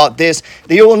car and I bought this,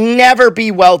 then you will never be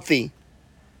wealthy.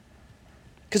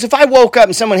 Because if I woke up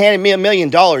and someone handed me $1 million,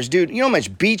 dude, you know how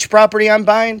much beach property I'm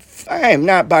buying? I am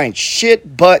not buying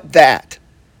shit but that.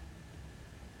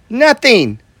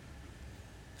 Nothing.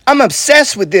 I'm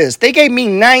obsessed with this. They gave me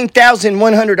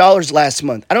 $9,100 last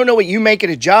month. I don't know what you make at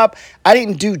a job. I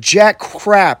didn't do jack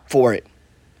crap for it.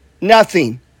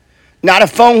 Nothing. Not a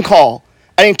phone call.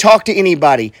 I didn't talk to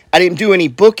anybody. I didn't do any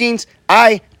bookings.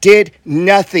 I did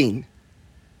nothing.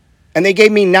 And they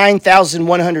gave me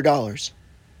 $9,100.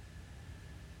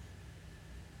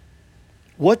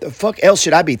 What the fuck else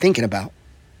should I be thinking about?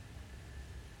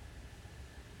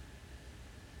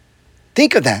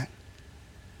 Think of that.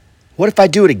 What if I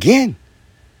do it again?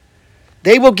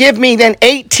 They will give me then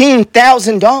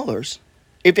 $18,000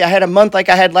 if I had a month like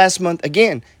I had last month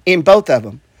again in both of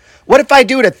them. What if I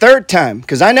do it a third time?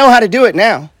 Because I know how to do it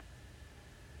now.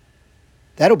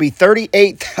 That'll be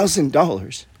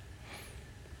 $38,000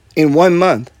 in 1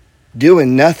 month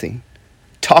doing nothing,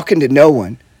 talking to no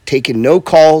one, taking no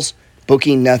calls,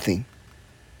 booking nothing.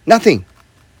 Nothing.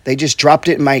 They just dropped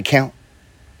it in my account.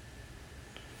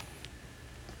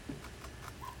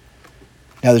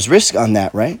 Now, there's risk on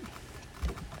that, right?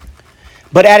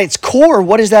 But at its core,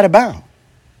 what is that about?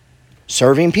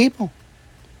 Serving people.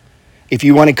 If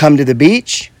you want to come to the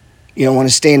beach, you don't want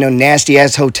to stay in a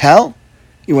nasty-ass hotel.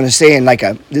 You want to stay in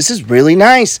this is really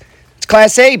nice. It's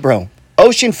Class A, bro.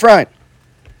 Oceanfront.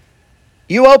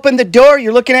 You open the door,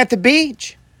 you're looking at the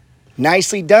beach.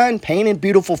 Nicely done, painted,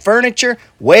 beautiful furniture.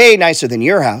 Way nicer than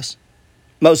your house.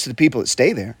 Most of the people that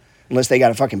stay there, unless they got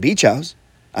a fucking beach house.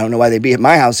 I don't know why they'd be at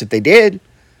my house if they did.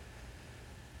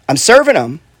 I'm serving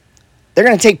them. They're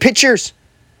going to take pictures.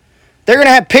 They're going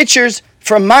to have pictures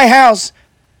from my house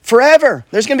forever.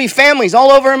 There's going to be families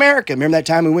all over America. Remember that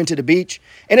time we went to the beach?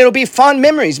 And it'll be fond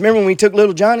memories. Remember when we took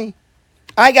little Johnny?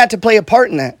 I got to play a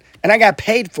part in that, and I got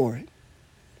paid for it.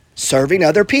 Serving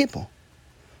other people.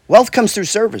 Wealth comes through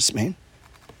service, man.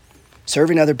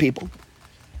 Serving other people.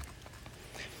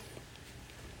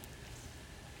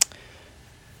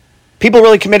 People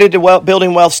really committed to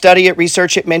building wealth study it,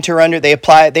 research it, mentor under. They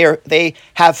apply it. They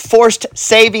have forced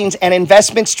savings and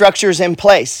investment structures in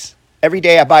place. Every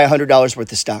day I buy $100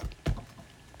 worth of stock.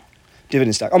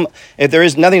 Dividend stock. If there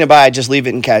is nothing to buy, I just leave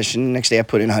it in cash. And the next day I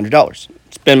put in $100.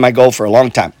 It's been my goal for a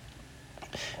long time.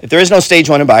 If there is no stage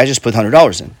one to buy, I just put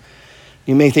 $100 in.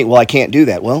 You may think, well, I can't do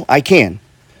that. Well, I can.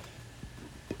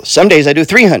 Some days I do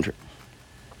 300.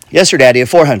 Yesterday I did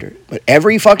 400. But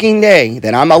every fucking day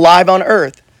that I'm alive on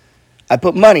earth, I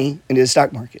put money into the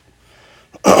stock market.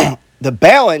 The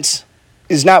balance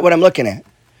is not what I'm looking at.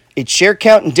 It's share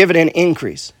count and dividend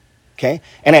increase, okay?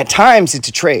 And at times it's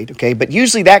a trade, okay? But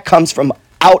usually that comes from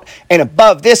out and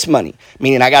above this money,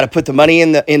 meaning I got to put the money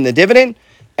in the dividend,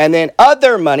 and then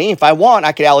other money, if I want,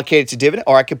 I could allocate it to dividend,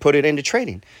 or I could put it into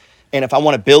trading. And if I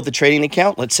want to build the trading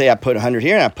account, let's say I put 100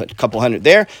 here and I put a couple hundred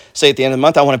there. Say at the end of the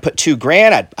month I want to put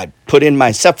 $2,000. I'd put in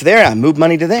my stuff there and I move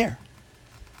money to there.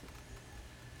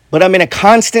 But I'm in a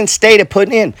constant state of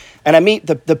putting in. And I meet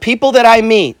the people that I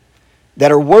meet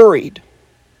that are worried.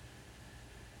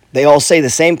 They all say the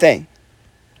same thing.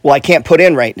 Well, I can't put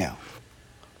in right now.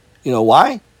 You know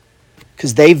why?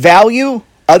 Because they value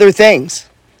other things.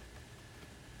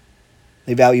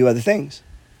 They value other things.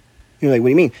 You're like, what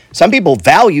do you mean? Some people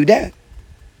value debt.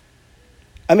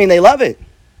 I mean, they love it.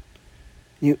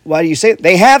 Why do you say it?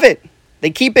 They have it. They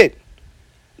keep it.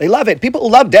 They love it. People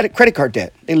love credit card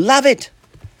debt. They love it.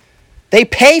 They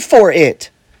pay for it.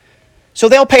 So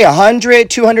they'll pay $100,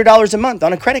 $200 a month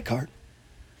on a credit card.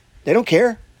 They don't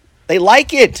care. They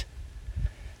like it.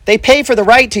 They pay for the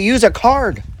right to use a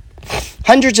card.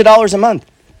 Hundreds of dollars a month.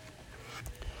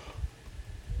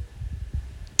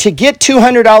 To get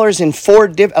 $200 in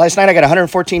Ford, last night I got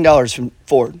 $114 from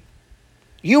Ford.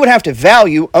 You would have to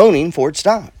value owning Ford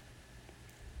stock.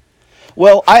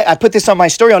 Well, I put this on my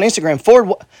story on Instagram.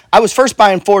 Ford, I was first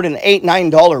buying Ford in the $8,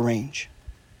 $9 range.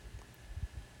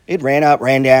 It ran up,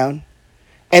 ran down.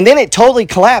 And then it totally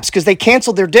collapsed because they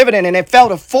canceled their dividend and it fell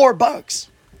to $4.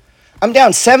 I'm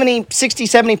down 60,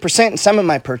 70% in some of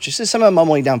my purchases. Some of them I'm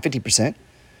only down 50%.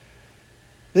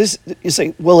 You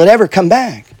say, will it ever come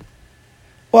back?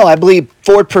 Well, I believe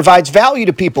Ford provides value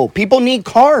to people. People need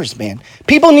cars, man.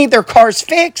 People need their cars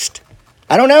fixed.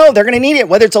 I don't know. They're going to need it,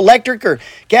 whether it's electric or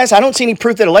gas. I don't see any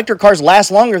proof that electric cars last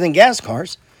longer than gas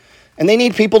cars. And they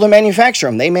need people to manufacture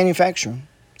them. They manufacture them.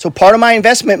 So part of my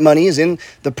investment money is in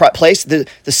the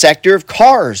sector of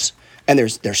cars. And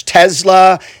there's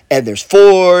Tesla, and there's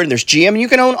Ford, and there's GM, and you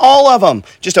can own all of them.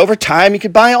 Just over time, you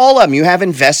could buy all of them. You have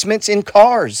investments in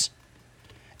cars.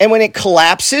 And when it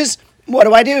collapses,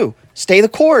 what do? Stay the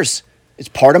course. It's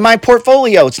part of my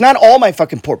portfolio. It's not all my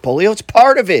fucking portfolio. It's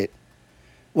part of it.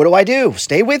 What do?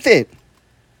 Stay with it.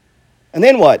 And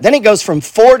then what? Then it goes from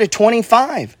 4 to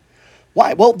 25.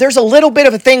 Why? Well, there's a little bit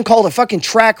of a thing called a fucking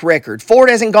track record. Ford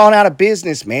hasn't gone out of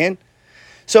business, man.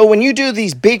 So when you do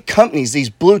these big companies, these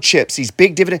blue chips, these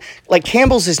big dividend, like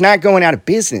Campbell's is not going out of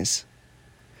business.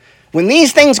 When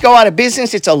these things go out of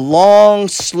business, it's a long,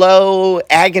 slow,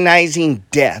 agonizing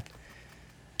death.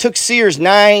 Took Sears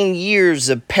 9 years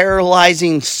of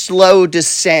paralyzing, slow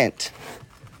descent.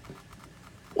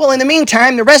 Well, in the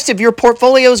meantime, the rest of your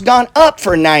portfolio has gone up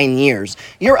for 9 years.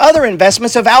 Your other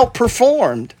investments have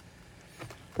outperformed,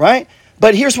 right?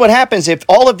 But here's what happens if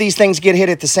all of these things get hit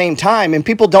at the same time and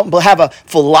people don't have a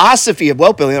philosophy of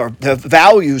wealth building or the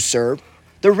values served.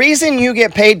 The reason you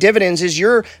get paid dividends is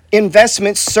your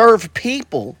investments serve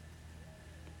people.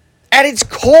 At its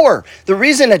core, the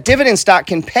reason a dividend stock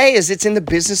can pay is it's in the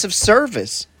business of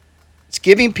service. It's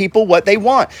giving people what they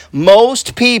want.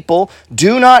 Most people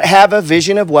do not have a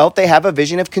vision of wealth. They have a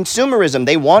vision of consumerism.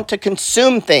 They want to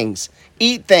consume things,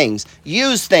 eat things,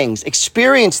 use things,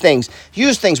 experience things,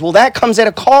 use things. Well, that comes at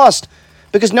a cost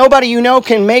because nobody you know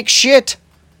can make shit.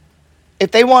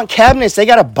 If they want cabinets, they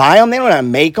got to buy them. They don't know how to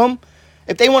make them.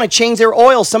 If they want to change their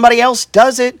oil, somebody else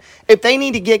does it. If they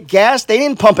need to get gas, they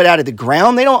didn't pump it out of the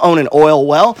ground. They don't own an oil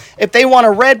well. If they want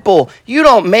a Red Bull, you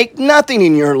don't make nothing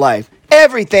in your life.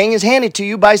 Everything is handed to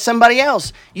you by somebody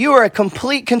else. You are a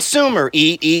complete consumer.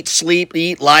 Eat, sleep,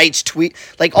 lights, tweet.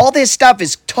 Like all this stuff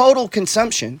is total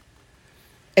consumption.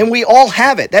 And we all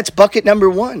have it. That's bucket number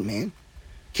one, man.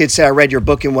 Kids say, I read your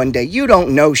book in one day. You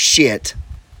don't know shit.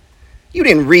 You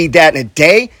didn't read that in a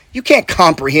day. You can't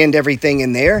comprehend everything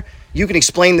in there. You can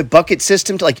explain the bucket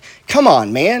system to come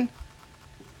on, man.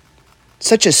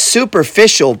 Such a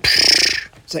superficial.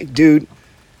 It's like, dude,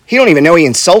 he don't even know he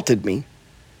insulted me.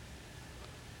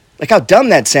 Like how dumb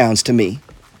that sounds to me.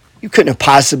 You couldn't have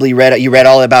possibly read it. You read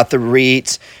all about the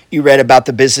REITs. You read about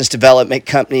the business development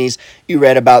companies. You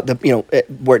read about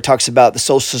where it talks about the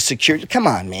Social Security. Come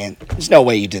on, man. There's no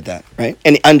way you did that, right?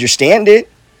 And understand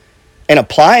it and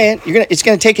apply it. It's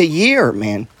gonna take a year,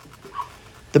 man.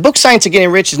 The book Science of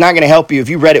Getting Rich is not going to help you if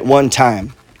you read it one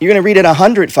time. You're going to read it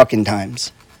 100 fucking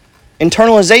times.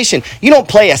 Internalization. You don't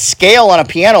play a scale on a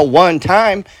piano one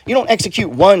time. You don't execute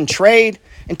one trade.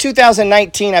 In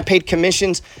 2019, I paid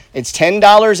commissions. It's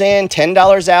 $10 in,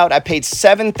 $10 out. I paid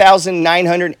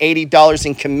 $7,980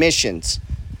 in commissions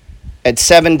at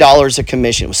 $7 a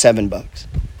commission. It was $7.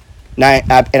 And I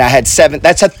had 7.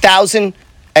 That's 1,000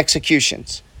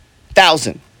 executions.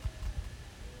 1,000.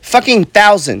 Fucking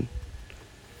 1,000.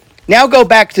 Now go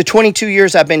back to 22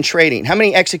 years I've been trading. How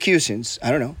many executions? I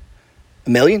don't know.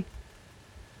 1 million?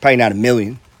 Probably not 1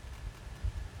 million.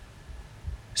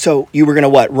 So you were going to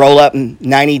what? Roll up in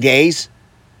 90 days?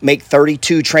 Make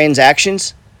 32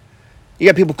 transactions? You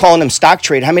got people calling them stock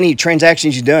trade. How many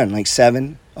transactions you done? Like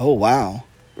 7? Oh, wow.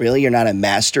 Really? You're not a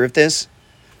master at this?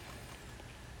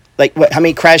 Like what? How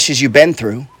many crashes you been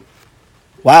through?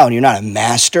 Wow, and you're not a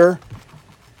master?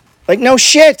 Like no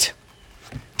shit.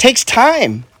 Takes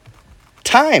time.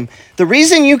 Time. The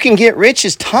reason you can get rich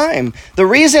is time. The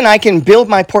reason I can build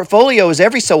my portfolio is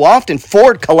every so often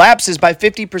Ford collapses by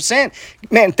 50%.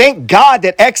 Man, thank God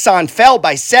that Exxon fell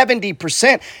by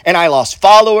 70% and I lost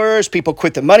followers. People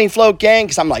quit the money flow gang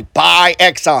because I'm like, buy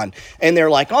Exxon. And they're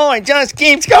like, oh, it just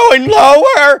keeps going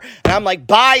lower. And I'm like,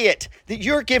 buy it.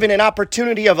 You're given an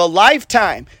opportunity of a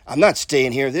lifetime. I'm not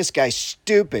staying here. This guy's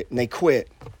stupid. And they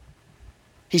quit.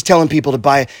 He's telling people to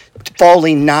buy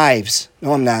falling knives.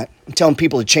 No, I'm not. I'm telling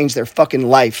people to change their fucking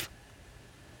life.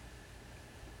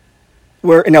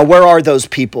 Where are those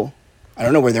people? I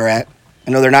don't know where they're at.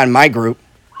 I know they're not in my group.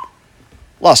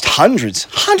 Lost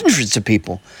hundreds of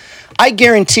people. I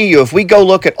guarantee you, if we go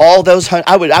look at all those,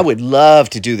 I would love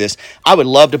to do this. I would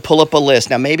love to pull up a list.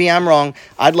 Now, maybe I'm wrong.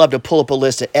 I'd love to pull up a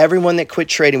list of everyone that quit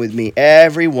trading with me.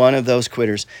 Every one of those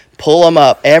quitters. Pull them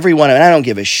up. Every one of them. I don't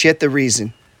give a shit the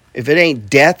reason. If it ain't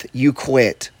death, you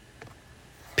quit.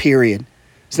 Period.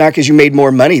 It's not because you made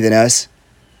more money than us.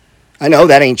 I know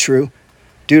that ain't true.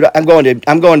 Dude, I'm going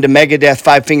to Megadeth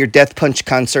 5 Finger Death Punch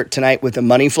concert tonight with a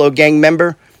Money Flow gang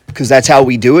member because that's how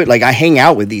we do it. Like, I hang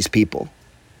out with these people.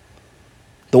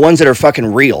 The ones that are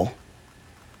fucking real.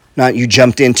 Not you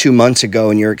jumped in 2 months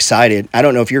ago and you're excited. I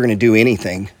don't know if you're going to do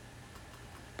anything.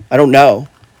 I don't know.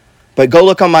 But go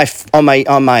look on my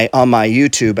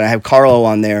YouTube, and I have Carlo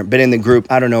on there. Been in the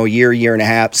group, I don't know, a year and a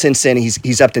half. Since then,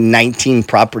 he's up to 19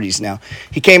 properties now.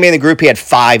 He came in the group, he had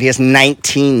 5. He has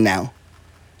 19 now.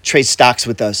 Trades stocks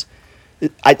with us.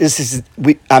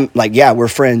 I'm like, yeah, we're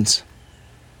friends.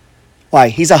 Why?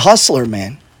 He's a hustler,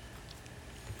 man.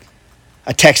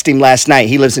 I texted him last night.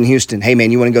 He lives in Houston. Hey,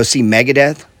 man, you want to go see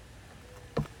Megadeth?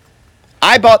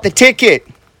 I bought the ticket.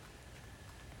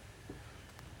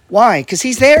 Why? Because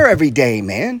he's there every day,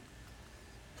 man.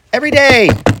 Every day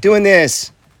doing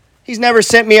this. He's never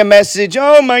sent me a message.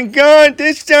 Oh, my God,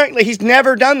 this time. Like, he's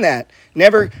never done that.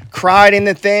 Never cried in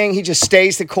the thing. He just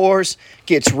stays the course,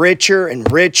 gets richer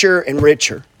and richer and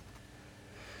richer.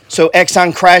 So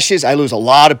Exxon crashes. I lose a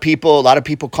lot of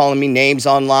people calling me names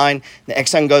online. The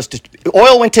Exxon goes to,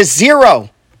 oil went to zero.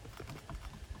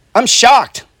 I'm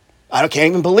shocked. Can't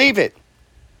even believe it.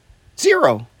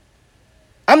 Zero.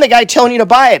 I'm the guy telling you to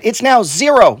buy it. It's now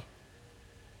zero.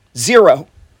 Zero.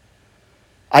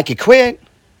 I could quit.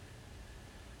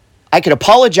 I could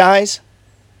apologize.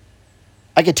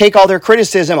 I could take all their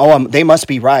criticism. They must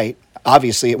be right.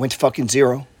 Obviously, it went to fucking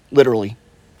zero. Literally.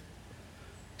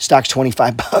 Stock's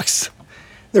 $25.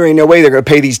 There ain't no way they're going to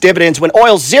pay these dividends when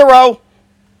oil's zero.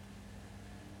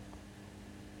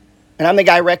 And I'm the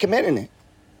guy recommending it.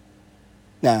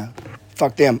 Nah,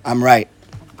 fuck them. I'm right.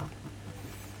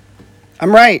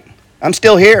 I'm right. I'm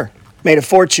still here. Made a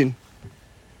fortune.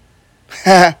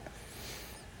 To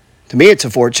me, it's a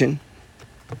fortune.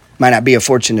 Might not be a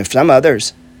fortune to some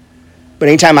others. But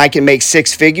anytime I can make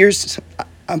 6 figures,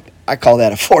 I call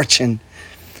that a fortune.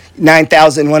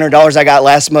 $9,100 I got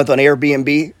last month on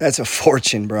Airbnb, that's a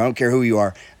fortune, bro. I don't care who you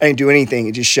are. I didn't do anything.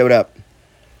 It just showed up.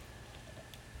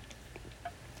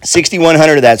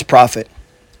 6,100 of that's profit.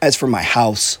 That's for my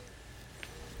house.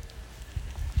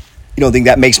 You don't think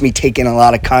that makes me take in a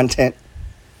lot of content?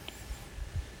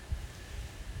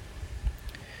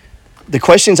 The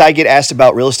questions I get asked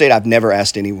about real estate, I've never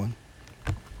asked anyone.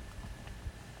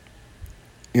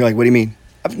 You're like, what do you mean?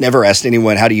 I've never asked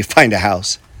anyone, how do you find a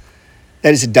house?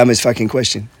 That is the dumbest fucking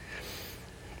question.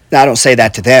 Now, I don't say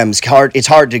that to them. It's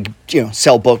hard to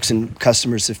sell books and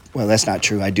customers. Well, that's not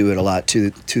true. I do it a lot to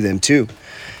them too.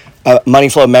 Money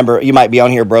Flow member, you might be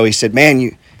on here, bro. He said, man,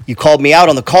 you called me out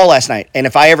on the call last night. And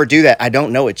if I ever do that, I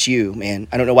don't know it's you, man.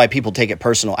 I don't know why people take it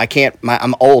personal.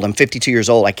 I'm old. I'm 52 years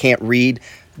old. I can't read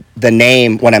the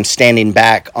name when I'm standing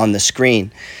back on the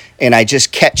screen. And I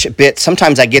just catch a bit.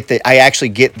 Sometimes I actually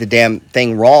get the damn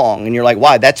thing wrong. And you're like,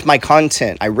 why? That's my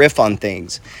content. I riff on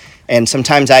things. And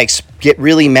sometimes I get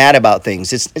really mad about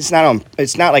things. It's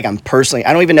not like I'm personally,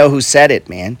 I don't even know who said it,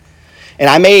 man. And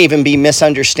I may even be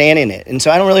misunderstanding it. And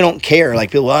so I don't care. Like,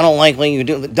 people, I don't like when you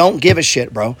do. Don't give a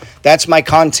shit, bro. That's my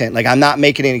content. Like, I'm not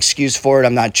making an excuse for it.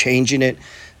 I'm not changing it.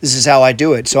 This is how I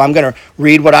do it. So I'm going to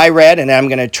read what I read, and I'm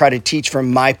going to try to teach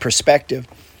from my perspective.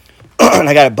 And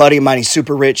I got a buddy of mine, he's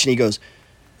super rich, and he goes,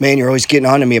 man, you're always getting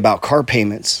on to me about car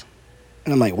payments.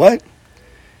 And I'm like, what?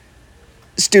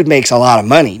 This dude makes a lot of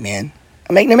money, man.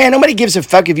 I'm like, man, nobody gives a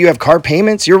fuck if you have car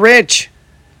payments. You're rich.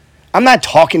 I'm not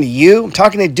talking to you. I'm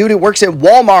talking to a dude who works at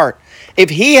Walmart.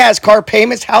 If he has car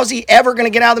payments, how's he ever going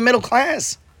to get out of the middle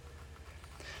class?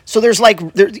 So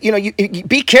you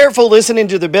be careful listening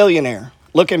to the billionaire.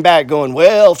 Looking back going,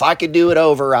 well, if I could do it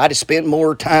over, I'd have spent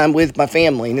more time with my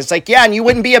family. And it's like, yeah, and you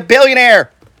wouldn't be a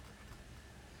billionaire.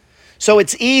 So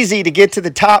it's easy to get to the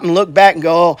top and look back and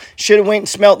go, oh, should have went and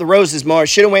smelt the roses more.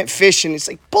 Should have went fishing. It's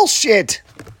like, bullshit.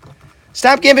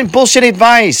 Stop giving bullshit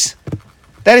advice.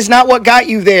 That is not what got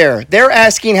you there. They're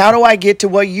asking, how do I get to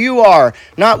what you are?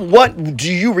 Not what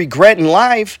do you regret in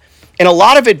life. And a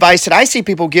lot of advice that I see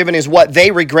people giving is what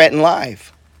they regret in life.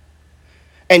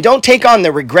 And don't take on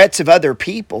the regrets of other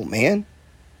people, man.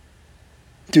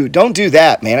 Dude, don't do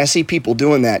that, man. I see people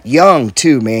doing that. Young,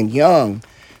 too, man. Young.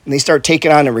 And they start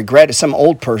taking on the regret of some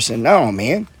old person. No,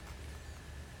 man.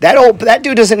 That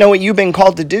dude doesn't know what you've been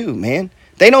called to do, man.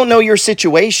 They don't know your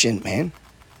situation, man.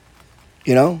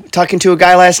 Talking to a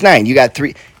guy last night. You got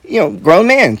grown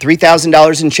man,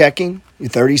 $3,000 in checking. You're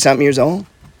 30-something years old.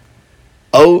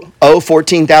 Owe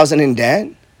 $14,000 in debt.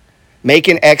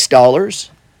 Making X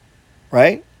dollars.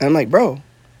 Right? And I'm like, bro,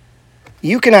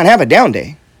 you cannot have a down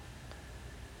day.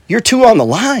 You're too on the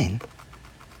line.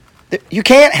 You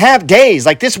can't have days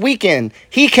like this weekend.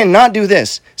 He cannot do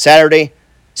this. Saturday,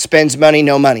 spends money,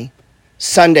 no money.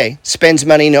 Sunday, spends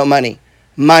money, no money.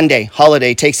 Monday,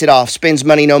 holiday, takes it off, spends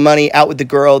money, no money. Out with the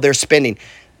girl, they're spending.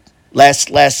 Less.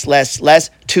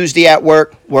 Tuesday at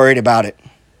work, worried about it.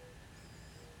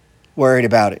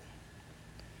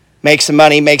 Make some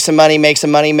money.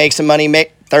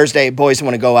 Thursday, boys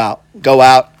want to go out.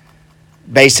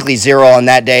 basically zero on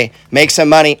that day. Make some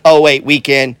money. Oh, wait,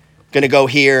 weekend. Going to go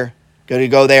here. Going to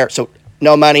go there. So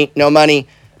no money, no money.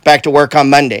 Back to work on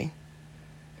Monday.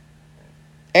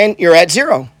 And you're at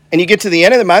zero. And you get to the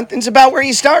end of the month, and it's about where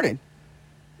you started.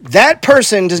 That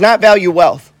person does not value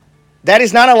wealth. That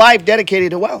is not a life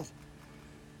dedicated to wealth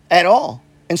at all.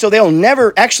 And so they'll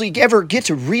never actually ever get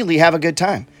to really have a good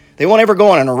time. They won't ever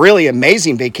go on a really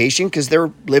amazing vacation because they're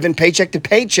living paycheck to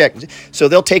paycheck. So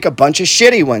they'll take a bunch of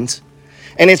shitty ones.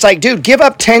 And it's like, dude, give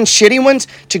up 10 shitty ones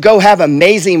to go have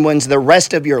amazing ones the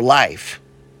rest of your life.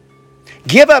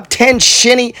 Give up 10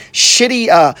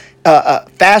 shitty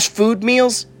fast food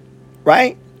meals,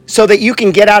 right? So that you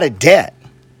can get out of debt.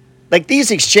 Like, these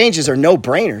exchanges are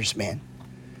no-brainers, man.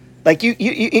 Like, you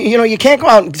can't go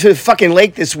out to the fucking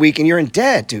lake this week and you're in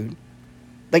debt, dude.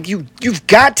 Like, you've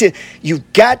got to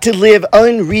live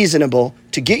unreasonable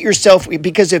to get yourself,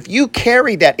 because if you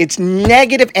carry that, it's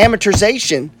negative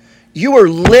amortization. You are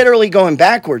literally going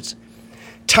backwards.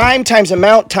 Time times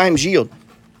amount times yield.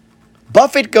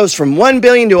 Buffett goes from 1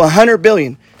 billion to 100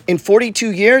 billion in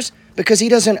 42 years because he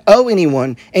doesn't owe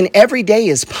anyone, and every day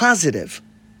is positive.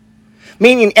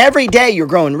 Meaning every day you're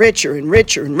growing richer and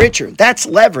richer and richer. That's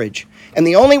leverage. And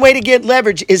the only way to get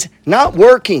leverage is not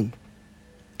working.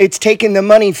 It's taking the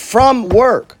money from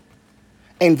work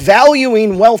and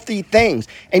valuing wealthy things.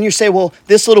 And you say, well,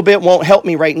 this little bit won't help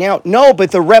me right now. No,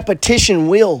 but the repetition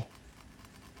will.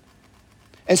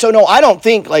 And so, no, I don't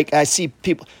think, like, I see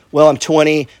people, well, I'm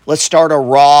 20, let's start a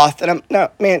Roth. And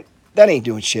no, man, that ain't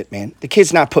doing shit, man. The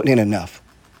kid's not putting in enough.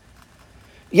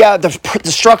 Yeah, the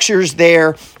structure's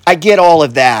there. I get all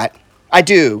of that. I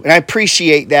do, and I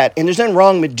appreciate that. And there's nothing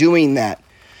wrong with doing that.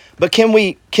 But can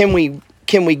we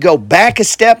go back a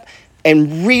step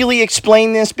and really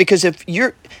explain this? Because if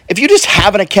you just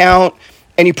have an account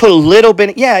and you put a little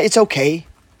bit, yeah, it's okay.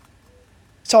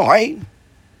 It's all right.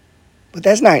 But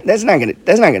that's not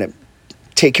gonna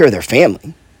take care of their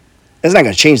family. That's not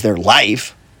gonna change their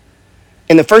life.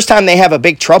 And the first time they have a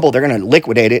big trouble, they're gonna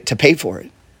liquidate it to pay for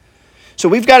it. So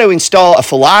we've got to install a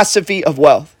philosophy of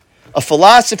wealth, a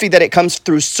philosophy that it comes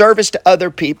through service to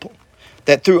other people,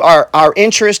 that through our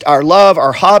interest, our love,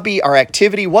 our hobby, our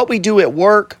activity, what we do at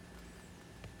work.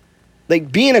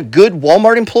 Like, being a good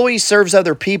Walmart employee serves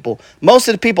other people. Most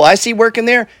of the people I see working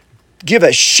there give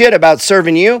a shit about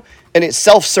serving you, and it's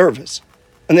self-service.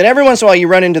 And then every once in a while you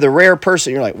run into the rare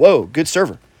person, you're like, whoa, good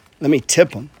server. Let me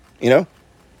tip them, you know?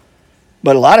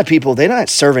 But a lot of people, they're not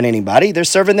serving anybody. They're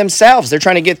serving themselves. They're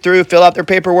trying to get through, fill out their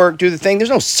paperwork, do the thing.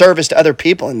 There's no service to other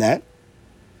people in that.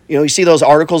 You know, you see those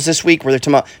articles this week where they're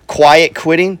talking about quiet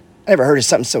quitting. I never heard of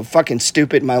something so fucking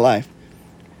stupid in my life.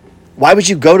 Why would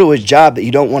you go to a job that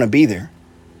you don't want to be there?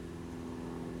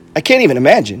 I can't even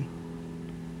imagine.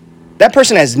 That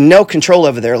person has no control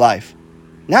over their life.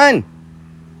 None.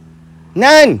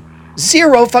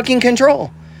 Zero fucking control.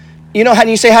 You know, how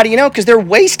do you say, how do you know? Because they're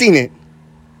wasting it.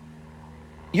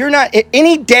 You're not,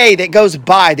 any day that goes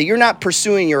by that you're not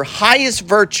pursuing your highest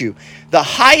virtue, the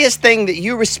highest thing that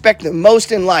you respect the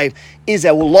most in life is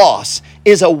a loss,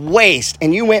 is a waste,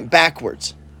 and you went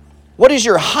backwards. What is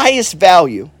your highest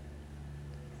value?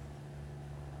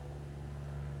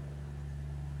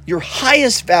 Your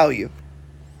highest value.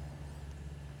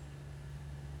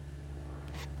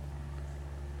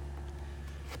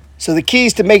 So the key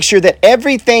is to make sure that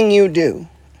everything you do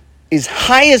is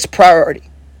highest priority.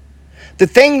 The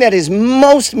thing that is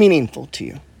most meaningful to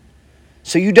you.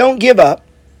 So you don't give up,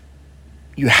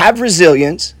 you have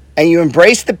resilience, and you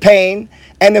embrace the pain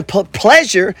and the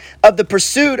pleasure of the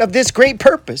pursuit of this great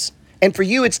purpose. And for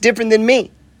you, it's different than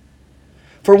me.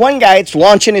 For one guy, it's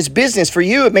launching his business. For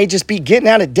you, it may just be getting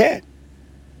out of debt.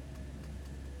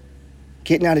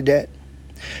 Getting out of debt.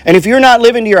 And if you're not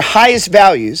living to your highest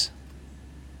values,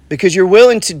 because you're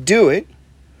willing to do it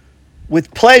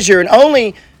with pleasure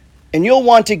and you'll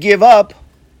want to give up,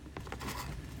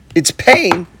 it's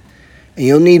pain, and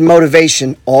you'll need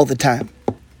motivation all the time.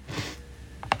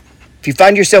 If you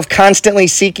find yourself constantly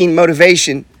seeking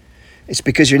motivation, it's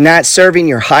because you're not serving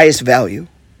your highest value.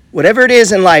 Whatever it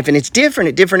is in life, and it's different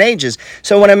at different ages.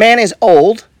 So when a man is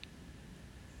old,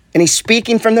 and he's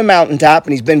speaking from the mountaintop,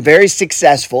 and he's been very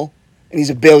successful, and he's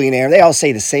a billionaire, they all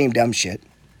say the same dumb shit.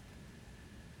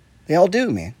 They all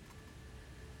do, man.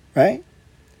 Right?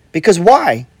 Because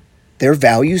why? Their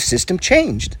value system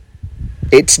changed.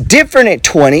 It's different at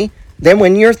 20 than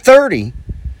when you're 30.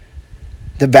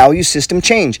 The value system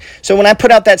changed. So when I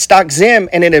put out that stock Zim,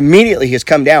 and it immediately has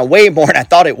come down way more than I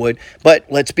thought it would. But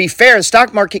let's be fair, the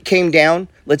stock market came down.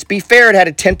 Let's be fair, it had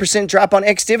a 10% drop on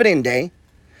ex-dividend day.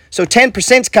 So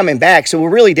 10%'s coming back, so we're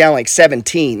really down like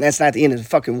 17. That's not the end of the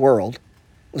fucking world.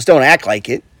 Let's don't act like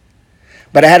it.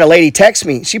 But I had a lady text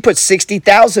me. She put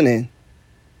 60,000 in.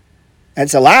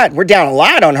 That's a lot. We're down a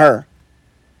lot on her.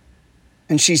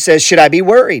 And she says, should I be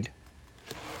worried?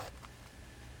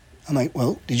 I'm like,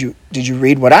 well, did you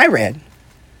read what I read?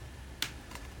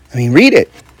 I mean, read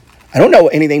it. I don't know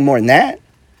anything more than that.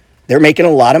 They're making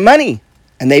a lot of money.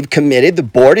 And the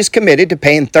board is committed to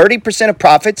paying 30% of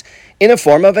profits in the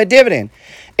form of a dividend.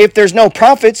 If there's no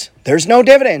profits, there's no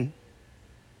dividend.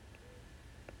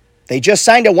 They just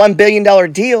signed a $1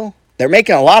 billion deal. They're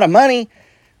making a lot of money.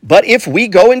 But if we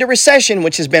go into recession,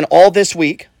 which has been all this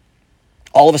week,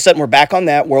 all of a sudden we're back on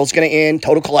that. World's going to end.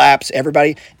 Total collapse.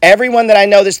 Everyone that I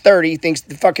know that's 30 thinks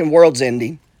the fucking world's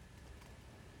ending.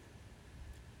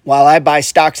 While I buy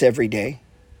stocks every day.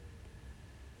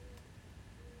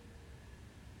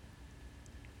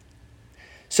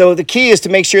 So the key is to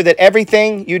make sure that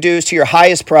everything you do is to your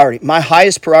highest priority. My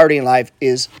highest priority in life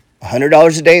is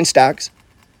 $100 a day in stocks,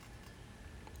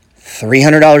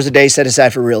 $300 a day set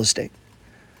aside for real estate.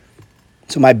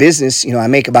 So my business, I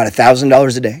make about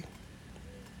 $1,000 a day.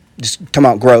 Just come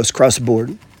out gross, across the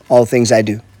board, all the things I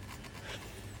do.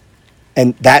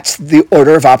 And that's the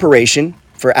order of operation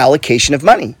for allocation of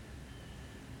money.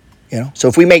 So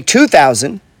if we make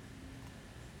 $2,000,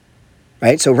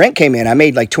 right? So rent came in, I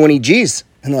made like 20 G's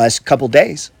in the last couple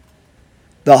days.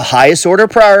 The highest order of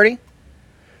priority,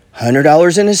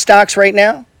 $100 in his stocks right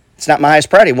now. It's not my highest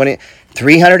priority.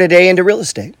 $300 a day into real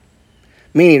estate.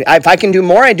 Meaning, if I can do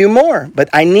more, I do more. But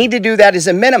I need to do that as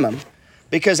a minimum.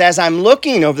 Because as I'm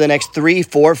looking over the next 3,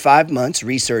 4, 5 months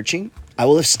researching, I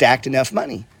will have stacked enough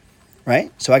money,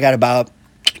 right? So I got about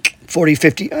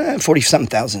 40-something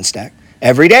thousand stacked.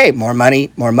 Every day, more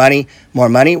money, more money, more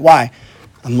money. Why?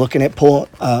 I'm looking at pull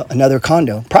another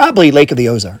condo, probably Lake of the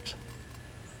Ozarks.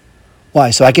 Why?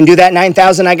 So I can do that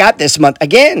 9,000 I got this month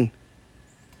again.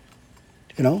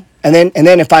 And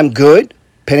then if I'm good,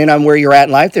 depending on where you're at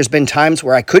in life, there's been times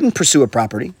where I couldn't pursue a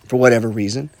property for whatever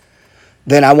reason.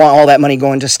 Then I want all that money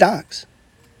going to stocks.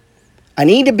 I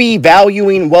need to be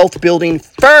valuing wealth building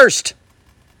first.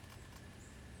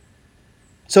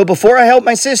 So before I help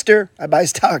my sister, I buy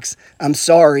stocks. I'm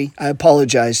sorry. I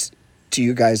apologize to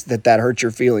you guys that hurt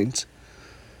your feelings.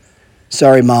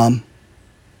 Sorry, Mom.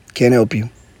 Can't help you.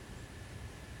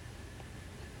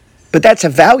 But that's a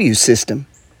value system.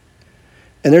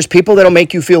 And there's people that'll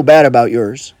make you feel bad about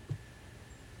yours.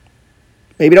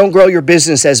 Maybe don't grow your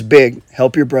business as big.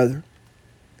 Help your brother.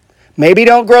 Maybe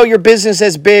don't grow your business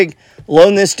as big.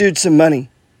 Loan this dude some money.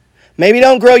 Maybe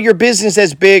don't grow your business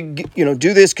as big.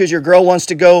 Do this because your girl wants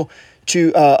to go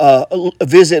to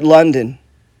visit London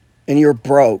and you're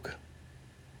broke.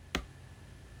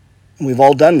 And we've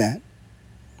all done that.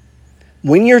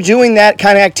 When you're doing that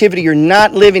kind of activity, you're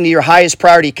not living to your highest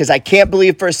priority, because I can't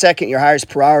believe for a second your highest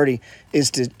priority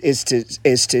is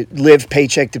to live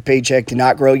paycheck to paycheck, to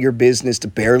not grow your business, to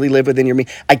barely live within your means.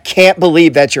 I can't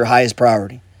believe that's your highest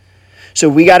priority. So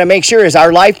we got to make sure, is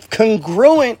our life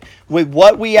congruent with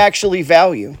what we actually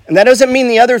value? And that doesn't mean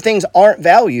the other things aren't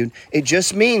valued. It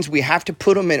just means we have to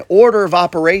put them in order of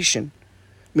operation.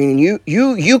 Meaning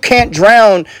you can't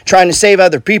drown trying to save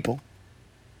other people.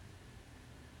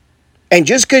 And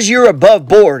just because you're above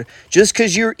board, just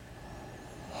because you're...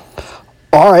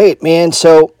 All right, man.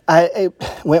 So it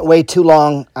went way too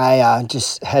long. I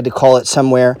just had to call it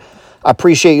somewhere. I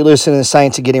appreciate you listening to the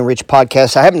Science of Getting Rich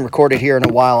podcast. I haven't recorded here in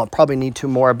a while. I probably need 2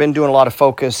 more. I've been doing a lot of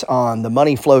focus on the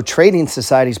Money Flow Trading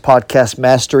Society's podcast,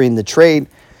 Mastering the Trade.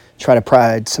 Try to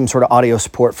provide some sort of audio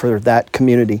support for that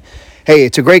community. Hey,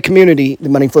 it's a great community, the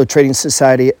Money Flow Trading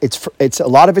Society. It's a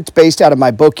lot of it's based out of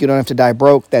my book, You Don't Have to Die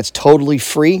Broke. That's totally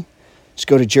free. Just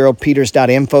go to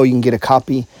geraldpeters.info. You can get a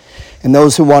copy. And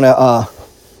those who want to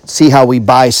see how we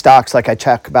buy stocks, like I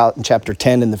talk about in chapter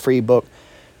 10 in the free book,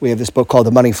 we have this book called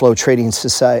the Money Flow Trading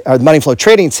Society, or the Money Flow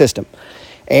Trading System.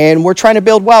 And we're trying to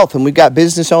build wealth. And we've got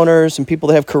business owners and people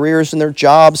that have careers in their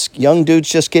jobs, young dudes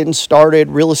just getting started,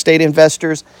 real estate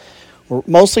investors. We're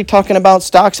mostly talking about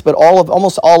stocks, but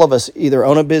almost all of us either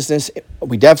own a business.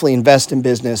 We definitely invest in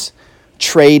business,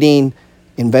 trading,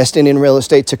 investing in real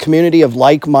estate. It's a community of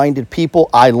like-minded people.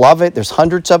 I love it. There's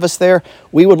hundreds of us there.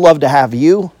 We would love to have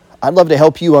you. I'd love to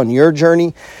help you on your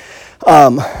journey.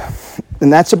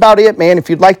 And that's about it, man.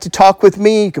 If you'd like to talk with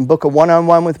me, you can book a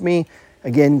one-on-one with me.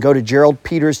 Again, go to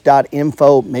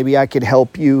geraldpeters.info. Maybe I could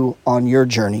help you on your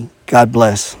journey. God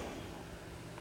bless.